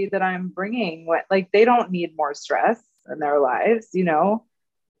energy that I'm bringing. What, like, they don't need more stress in their lives, you know.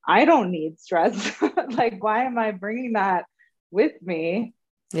 I don't need stress. Like, why am I bringing that with me?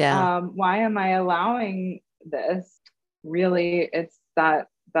 Yeah. Why am I allowing this? Really, it's that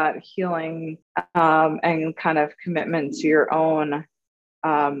healing, and kind of commitment to your own,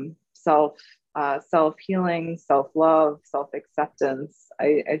 self healing, self love, self acceptance.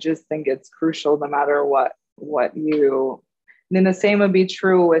 I just think it's crucial, no matter what you. And then the same would be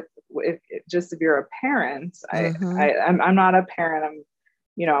true with, if you're a parent. I'm not a parent. I'm,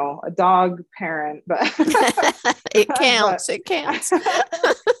 you know, a dog parent, but it counts. It counts.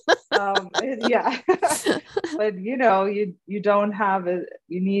 Yeah. But you know, you don't have it.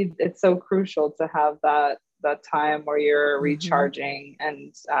 You need, it's so crucial to have that time where you're recharging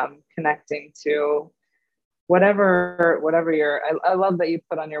and connecting to whatever your. I love that you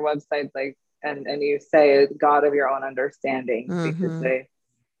put on your website, like, and you say God of your own understanding, because they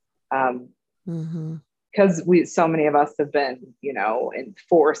because so many of us have been, you know,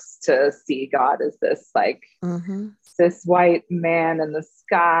 forced to see God as this, like, this white man in the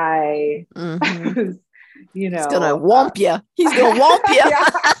sky, who's, you know, he's gonna whomp you. He's gonna whomp you.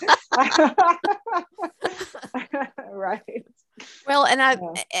 Right. Well, and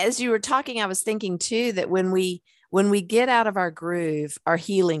as you were talking, I was thinking too that when we get out of our groove, our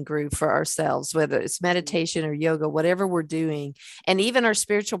healing groove for ourselves, whether it's meditation or yoga, whatever we're doing, and even our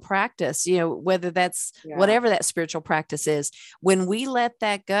spiritual practice, you know, whether that's whatever that spiritual practice is, when we let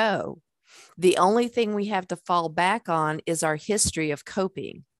that go, the only thing we have to fall back on is our history of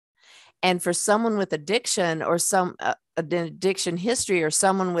coping. And for someone with addiction, or some addiction history, or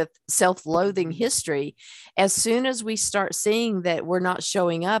someone with self-loathing history, as soon as we start seeing that we're not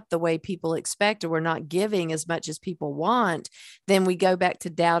showing up the way people expect, or we're not giving as much as people want, then we go back to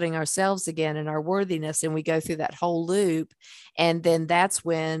doubting ourselves again and our worthiness, and we go through that whole loop. And then that's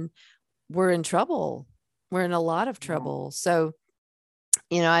when we're in trouble. We're in a lot of trouble. So,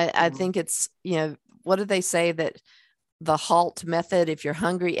 you know, I think it's, you know, what do they say, that the HALT method, if you're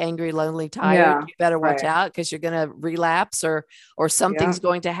hungry, angry, lonely, tired, you better watch out, because you're going to relapse, or something's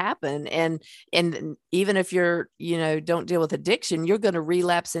going to happen. And even if you're, you know, don't deal with addiction, you're going to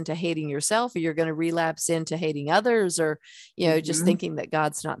relapse into hating yourself, or you're going to relapse into hating others, or, you know, just thinking that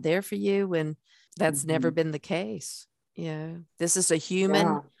God's not there for you. And that's never been the case. You know, this is a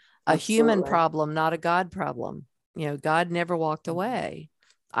human problem, not a God problem. You know, God never walked away.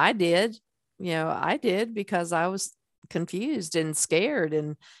 I did because I was confused and scared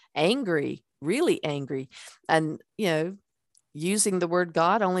and angry, really angry. And, you know, using the word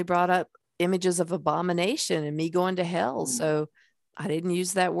God only brought up images of abomination and me going to hell. So I didn't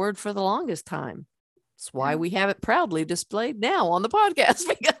use that word for the longest time. That's why we have it proudly displayed now on the podcast,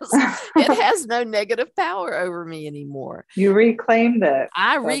 because it has no negative power over me anymore. You reclaimed it.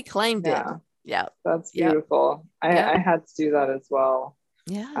 I reclaimed it. Yeah. That's beautiful. I had to do that as well.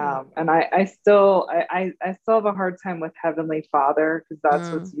 Yeah. And I still have a hard time with Heavenly Father, because that's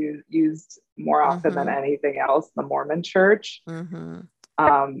what's used more often than anything else in the Mormon church. I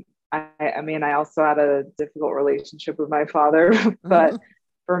mean, I also had a difficult relationship with my father, but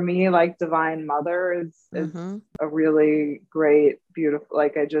for me, like, Divine Mother is a really great, beautiful,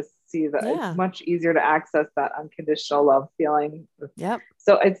 like, I just see that it's much easier to access that unconditional love feeling.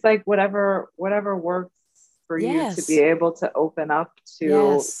 So it's like whatever works for you to be able to open up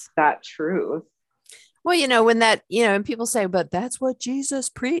to that truth. Well, you know, when that, you know, and people say, but that's what Jesus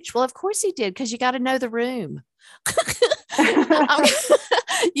preached. Well, of course he did, because you got to know the room.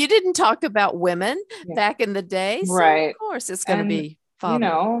 You didn't talk about women back in the day. So right. Of course it's going to be father. You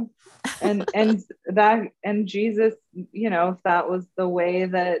know, and Jesus, you know, if that was the way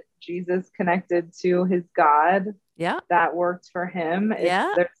that Jesus connected to his God, that worked for him.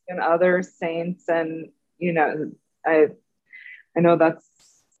 There's been other saints, and, you know, I know that's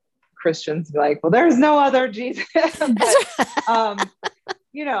Christians be like, well, there's no other Jesus. But,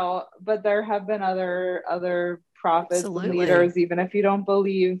 you know, but there have been other prophets and leaders, even if you don't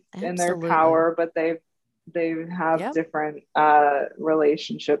believe in their power, but they have different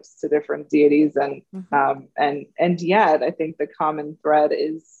relationships to different deities, and yet I think the common thread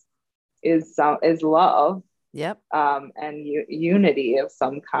is love. And unity of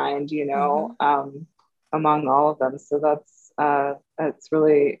some kind, you know, among all of them. So that's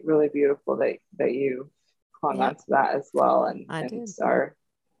really, really beautiful that you clung on to that as well. And are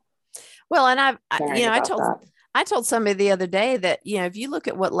well, and I told somebody the other day that, you know, if you look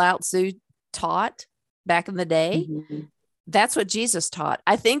at what Lao Tzu taught back in the day, That's what Jesus taught.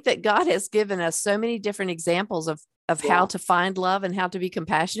 I think that God has given us so many different examples of how to find love and how to be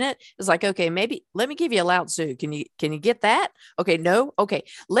compassionate. It's like, okay, maybe let me give you a Lao Tzu. Can you get that? Okay, no. Okay,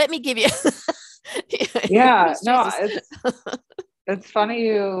 let me give you. Yeah, no, it's funny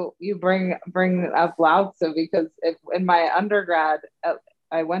you bring up Lao Tzu, because in my undergrad,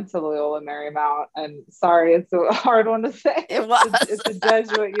 I went to Loyola Marymount, and sorry, it's a hard one to say. It was. It's a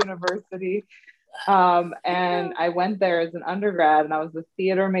Jesuit university. And I went there as an undergrad, and I was a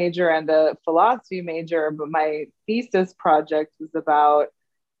theater major and a philosophy major, but my thesis project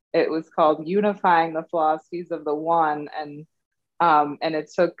it was called Unifying the Philosophies of the One. And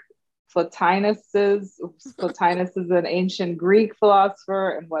it took Plotinus is an ancient Greek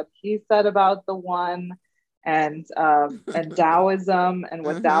philosopher, and what he said about the one, and Taoism, and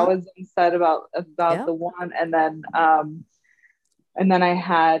what Taoism said about the one, and then I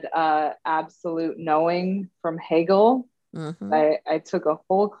had Absolute Knowing from Hegel. I took a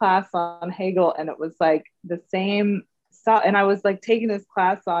whole class on Hegel, and it was like the same stuff. And I was like taking this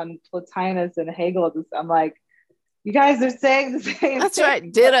class on Plotinus and Hegel. I'm like, you guys are saying the same That's thing.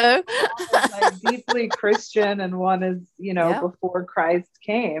 right. Ditto. One is like deeply Christian, and one is, before Christ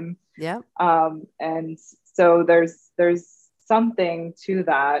came. Yeah. And so there's something to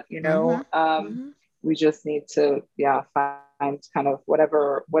that, we just need to, find kind of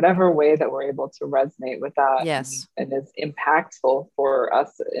whatever way that we're able to resonate with that. Yes. And is impactful for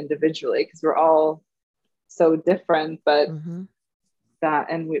us individually, because we're all so different, but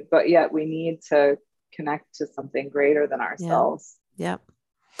yet we need to connect to something greater than ourselves. Yep.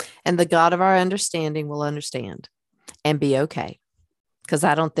 And the God of our understanding will understand and be okay. Because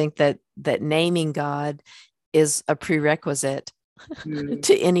I don't think that naming God is a prerequisite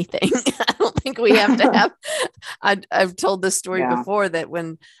to anything. I don't think we have to have. I've told this story before, that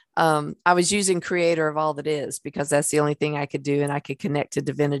when I was using Creator of All That Is, because that's the only thing I could do, and I could connect to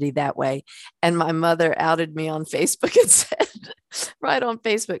divinity that way. And my mother outed me on Facebook and said, right on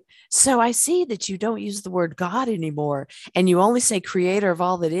Facebook, so I see that you don't use the word God anymore, and you only say Creator of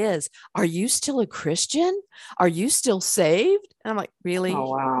All That Is. Are you still a Christian? Are you still saved? And I'm like, really? Oh,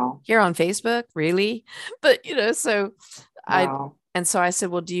 wow. Here on Facebook? Really? But, so wow. So I said,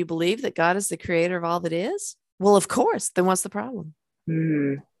 well, do you believe that God is the creator of all that is? Well, of course. Then what's the problem?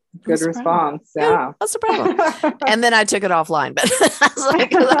 Good response. Yeah. What's the problem? And then I took it offline, but I was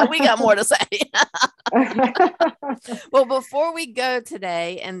like, we got more to say. Well, before we go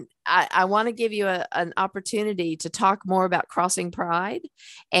today, and I want to give you an opportunity to talk more about Crossing Pride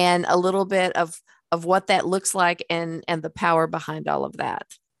and a little bit of what that looks like and the power behind all of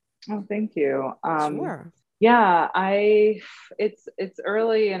that. Oh, thank you. Sure. Yeah, it's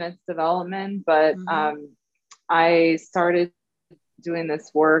early in its development, but I started doing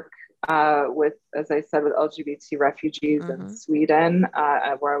this work with, as I said, with LGBT refugees in Sweden,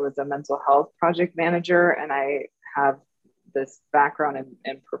 where I was a mental health project manager, and I have this background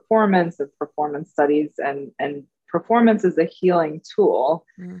in performance and performance studies, and performance is a healing tool.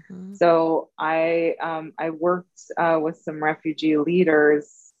 So I worked with some refugee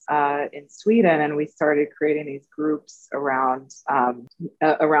leaders in Sweden, and we started creating these groups around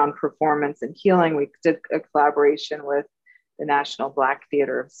performance and healing. We did a collaboration with the National Black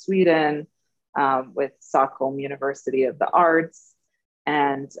Theatre of Sweden, with Stockholm University of the Arts,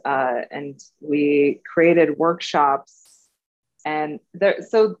 and we created workshops. And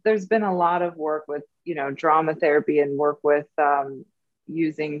there's been a lot of work with drama therapy and work with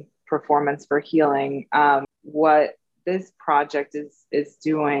using performance for healing. What this project is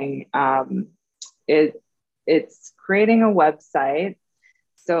doing, it's creating a website.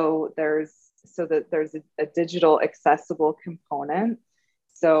 So there's a digital accessible component.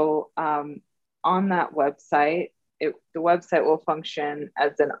 So on that website, the website will function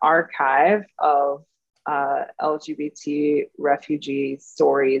as an archive of LGBT refugee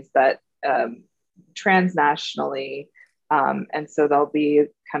stories that transnationally, and so there'll be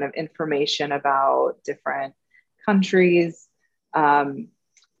kind of information about different countries, and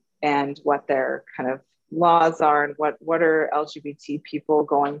what their kind of laws are, and what are LGBT people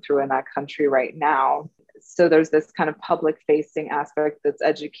going through in that country right now. So there's this kind of public facing aspect that's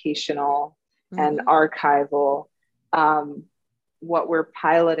educational and archival. What we're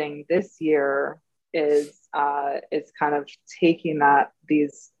piloting this year is kind of taking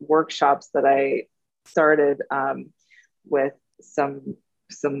these workshops that I started with some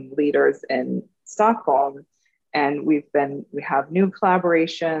leaders in Stockholm, and we have new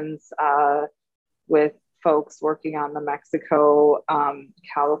collaborations with folks working on the Mexico,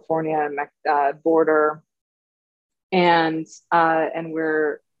 California border, and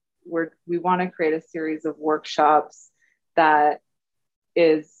we want to create a series of workshops that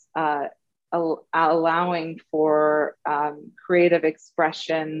is allowing for creative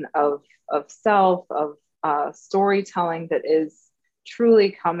expression of self, of storytelling that is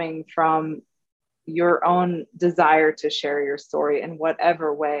truly coming from your own desire to share your story in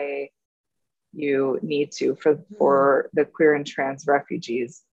whatever way you need to for the queer and trans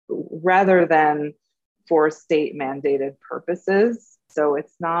refugees, rather than for state mandated purposes. So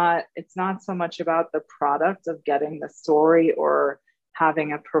it's not so much about the product of getting the story or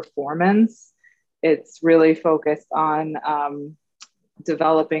having a performance. It's really focused on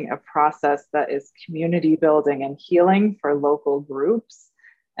developing a process that is community building and healing for local groups,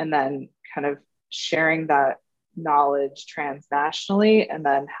 and then kind of sharing that knowledge transnationally, and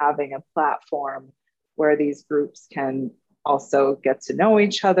then having a platform where these groups can also get to know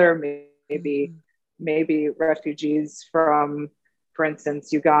each other. Maybe refugees from, for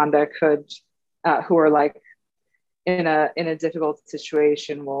instance, Uganda could, who are like in a difficult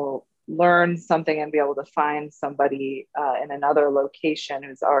situation, will learn something and be able to find somebody in another location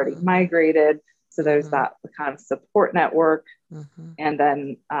who's already migrated. So there's that kind of support network. And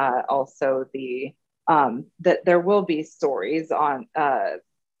then also that there will be stories on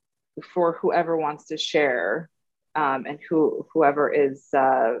for whoever wants to share, and whoever is,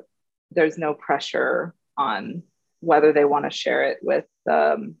 there's no pressure on whether they want to share it with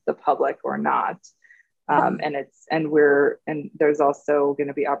the public or not. And there's also going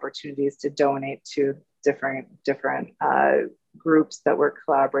to be opportunities to donate to different groups that we're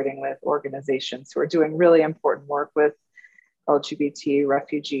collaborating with, organizations who are doing really important work with LGBT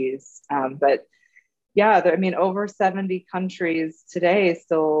refugees. But yeah, I mean, over 70 countries today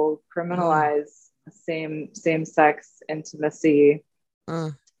still criminalize same-sex intimacy.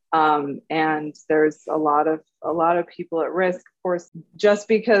 And there's a lot of people at risk. Of course, just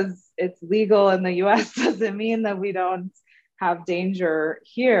because it's legal in the US doesn't mean that we don't have danger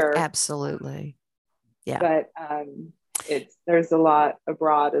here. Absolutely. Yeah. But there's a lot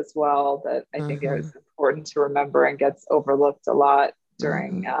abroad as well that I think is important to remember and gets overlooked a lot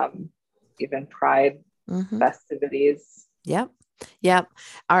during even Pride festivities. Yep.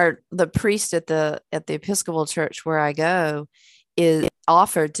 The priest at the Episcopal Church where I go is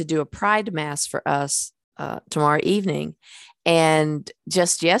offered to do a Pride Mass for us tomorrow evening. And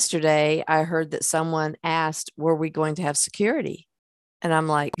just yesterday, I heard that someone asked, were we going to have security? And I'm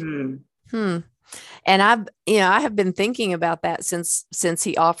like, And I have been thinking about that since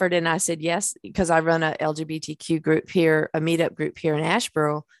he offered. And I said, yes, because I run a LGBTQ group here, a meetup group here in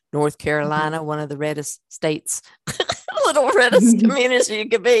Asheboro, North Carolina, one of the reddest states, little reddest community you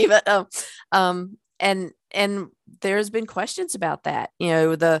could be. But, and there's been questions about that,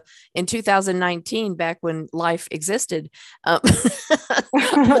 in 2019, back when life existed,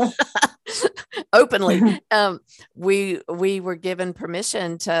 openly, we were given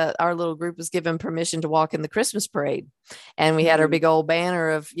permission our little group was given permission to walk in the Christmas parade, and we had our big old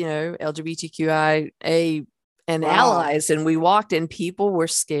banner of LGBTQIA and allies, and we walked, and people were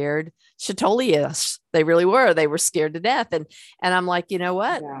scared shittolius. They really were. They were scared to death. And I'm like, you know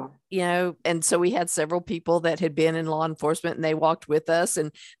what? And so we had several people that had been in law enforcement, and they walked with us,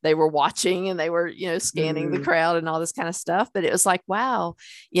 and they were watching, and they were, scanning the crowd and all this kind of stuff. But it was like, wow,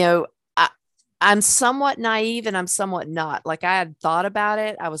 I'm somewhat naive, and I'm somewhat not. Like, I had thought about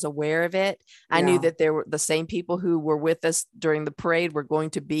it. I was aware of it. I knew that there were the same people who were with us during the parade were going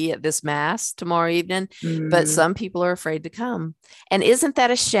to be at this mass tomorrow evening, but some people are afraid to come. And isn't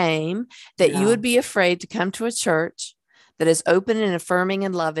that a shame that you would be afraid to come to a church that is open and affirming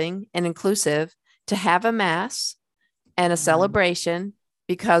and loving and inclusive, to have a mass and a celebration,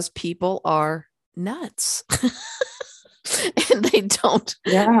 because people are nuts. And they don't,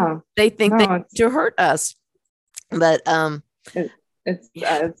 they think they need to hurt us. But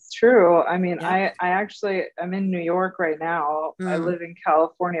it's true. I mean, I actually, I'm in New York right now. I live in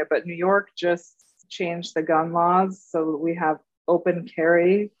California, but New York just changed the gun laws, so we have open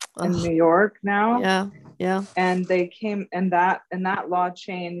carry in New York now. And they came, and that law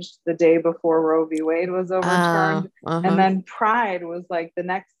changed the day before Roe v. Wade was overturned. And then Pride was like the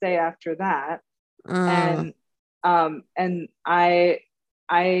next day after that. And I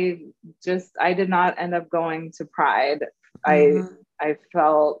did not end up going to Pride. I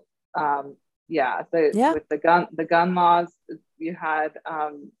felt, with the gun laws you had,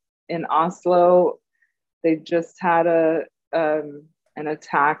 in Oslo, they just had an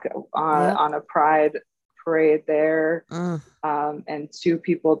attack on a Pride parade there. And 2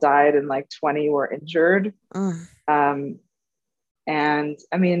 people died and like 20 were injured. And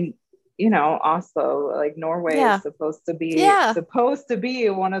I mean, Oslo, like Norway Yeah. is supposed to Yeah. be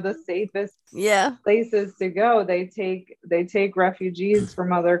one of the safest Yeah. places to go. They take refugees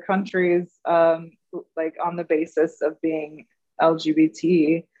from other countries, like on the basis of being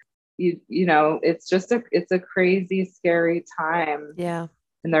LGBT. It's a crazy, scary time, Yeah.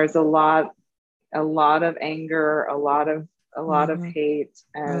 and there's a lot of anger, a lot of Mhm. hate,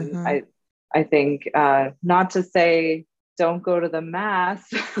 and Mhm. I think, not to say don't go to the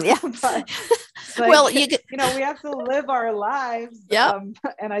mass, Yeah. but Well, like, you could, we have to live our lives. yep.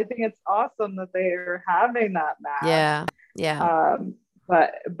 And I think it's awesome that they are having that mass. Yeah. Yeah. Um,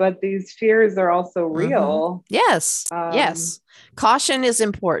 but these fears are also Mm-hmm. real. Yes. Um, Yes. Caution is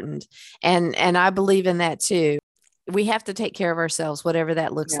important. And I believe in that too. We have to take care of ourselves, whatever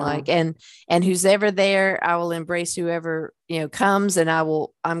that looks yeah, like. And who's ever there, I will embrace whoever, comes, and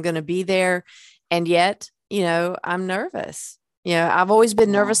I'm going to be there. And yet, I'm nervous. I've always been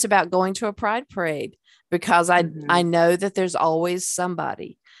yeah. nervous about going to a pride parade because I Mhm. know that there's always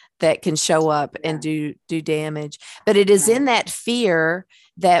somebody that can show up and Yeah, do damage. But it is in right. that fear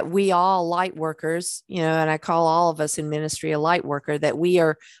that we all light workers, and I call all of us in ministry a light worker, that we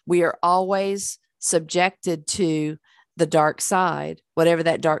are always subjected to the dark side, whatever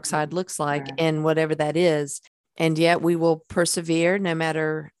that dark side looks like, Right. and whatever that is. And yet we will persevere no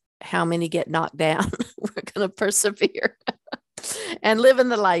matter how many get knocked down. We're going to persevere and live in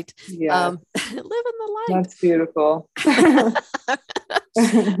the light. Yes, Live in the that's beautiful. light.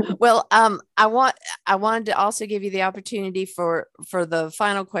 Well, I wanted to also give you the opportunity for the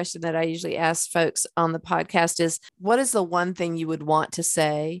final question that I usually ask folks on the podcast is, what is the one thing you would want to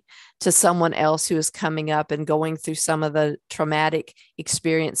say to someone else who is coming up and going through some of the traumatic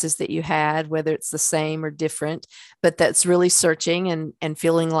experiences that you had, whether it's the same or different, but that's really searching and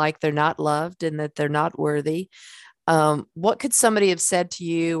feeling like they're not loved and that they're not worthy? What could somebody have said to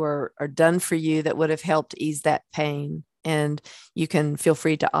you or done for you that would have helped ease that pain? And you can feel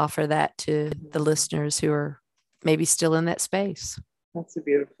free to offer that to the listeners who are maybe still in that space. That's a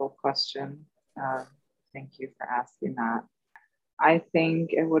beautiful question. Thank you for asking that. I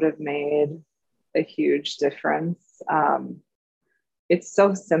think it would have made a huge difference. It's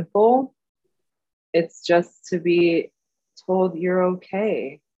so simple. It's just to be told you're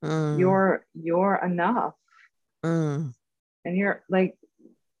okay. Mm, You're enough, mm, and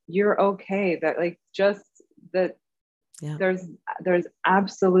you're okay. That, like, just that yeah. there's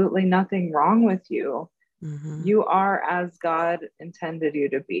absolutely nothing wrong with you. Mm-hmm, You are as God intended you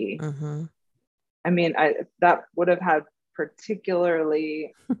to be. mm-hmm. I mean, that would have had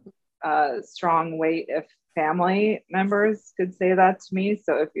particularly strong weight if family members could say that to me.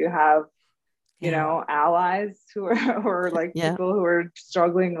 So if you have, Yeah. allies who are or like Yeah. people who are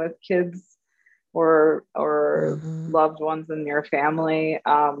struggling with kids or Mm-hmm, loved ones in your family,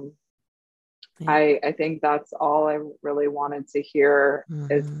 yeah. I think that's all I really wanted to hear,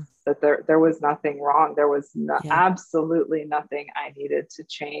 is Mm-hmm, that there was nothing wrong. There was yeah. absolutely nothing I needed to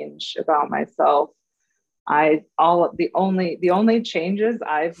change about myself. The only changes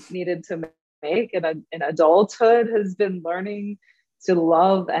I've needed to make in adulthood has been learning to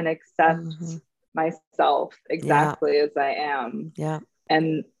love and accept Mm-hmm, myself yeah. exactly as I am. Yeah.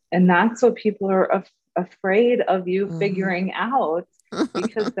 And that's what people are afraid of you Mm-hmm. figuring out,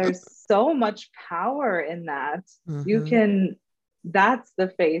 because there's so much power in that. You Mm-hmm, can That's the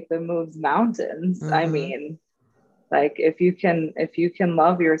faith that moves mountains. I mm-hmm, mean, like, if you can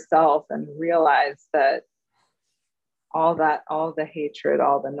love yourself and realize that all the hatred,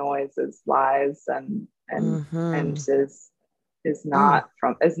 all the noise is lies, and mm-hmm. Mm. is not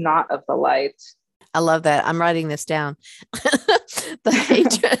of the light. I love that. I'm writing this down. The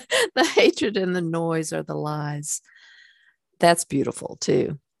hatred, the hatred and the noise are the lies. That's beautiful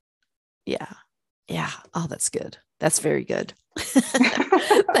too. Yeah. Yeah. Oh, that's good. That's very good.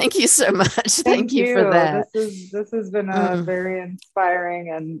 Thank you so much. Thank Thank you for you. that. This has been a Mm, very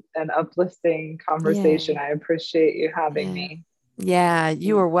inspiring and uplifting conversation. yeah. I appreciate you having Yeah. me. Yeah,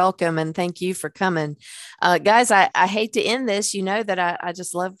 you are welcome, and thank you for coming. Guys, I hate to end this. You know that I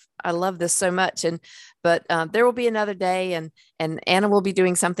just love this so much. But there will be another day, and Anna will be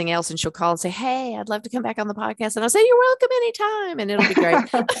doing something else, and she'll call and say, "Hey, I'd love to come back on the podcast." And I'll say, "You're welcome anytime," and it'll be great.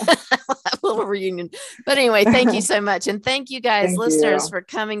 We'll have a little reunion. But anyway, thank you so much. And thank you guys, Thank listeners, you. for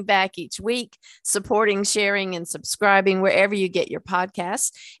coming back each week, supporting, sharing, and subscribing wherever you get your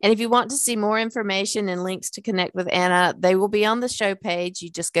podcasts. And if you want to see more information and links to connect with Anna, they will be on the show page. You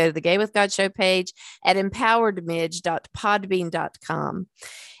just go to the Gay with God show page at empoweredmidge.podbean.com.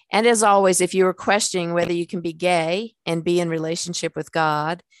 And as always, if you are questioning whether you can be gay and be in relationship with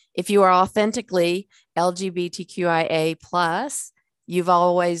God, if you are authentically LGBTQIA+, you've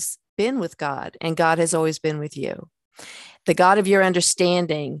always been with God, and God has always been with you. The God of your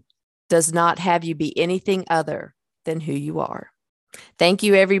understanding does not have you be anything other than who you are. Thank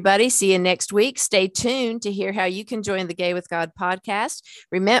you, everybody. See you next week. Stay tuned to hear how you can join the Gay with God podcast.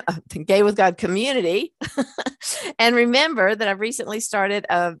 Remember, the Gay with God community. And remember that I've recently started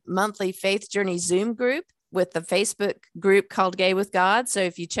a monthly Faith Journey Zoom group with the Facebook group called Gay with God. So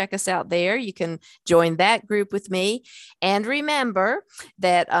if you check us out there, you can join that group with me. And remember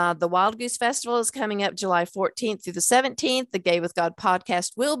that the Wild Goose Festival is coming up July 14th through the 17th. The Gay with God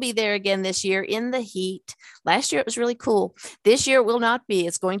podcast will be there again this year in the heat. Last year, it was really cool. This year, it will not be.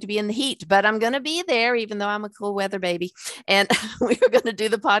 It's going to be in the heat, but I'm going to be there, even though I'm a cool weather baby. And we're going to do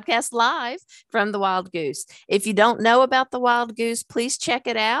the podcast live from the Wild Goose. If you don't know about the Wild Goose, please check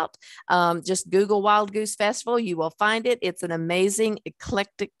it out. Just Google Wild Goose Festival. You will find it. It's an amazing,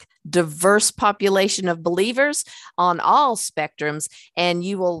 eclectic, diverse population of believers on all spectrums, and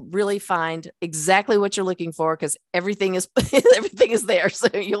you will really find exactly what you're looking for, because everything is there. So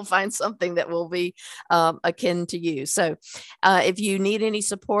you'll find something that will be akin to you. So if you need any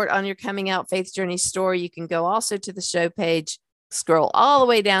support on your Coming Out Faith Journey story, you can go also to the show page, scroll all the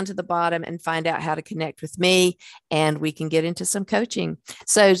way down to the bottom, and find out how to connect with me, and we can get into some coaching.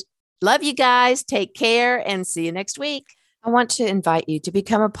 So love you guys. Take care and see you next week. I want to invite you to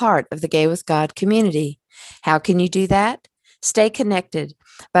become a part of the Gay with God community. How can you do that? Stay connected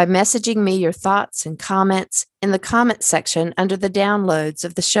by messaging me your thoughts and comments in the comment section under the downloads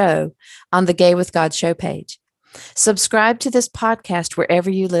of the show on the Gay with God show page. Subscribe to this podcast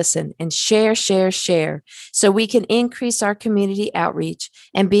wherever you listen, and share so we can increase our community outreach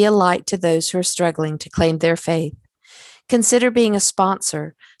and be a light to those who are struggling to claim their faith. Consider being a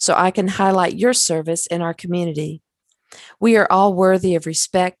sponsor so I can highlight your service in our community. We are all worthy of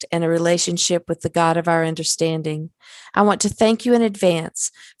respect and a relationship with the God of our understanding. I want to thank you in advance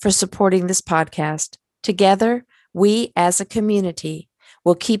for supporting this podcast. Together, we as a community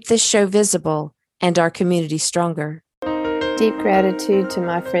will keep this show visible and our community stronger. Deep gratitude to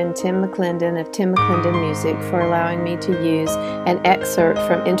my friend Tim McClendon of Tim McClendon Music for allowing me to use an excerpt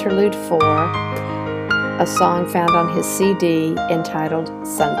from Interlude 4, a song found on his CD entitled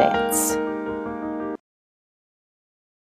Sundance.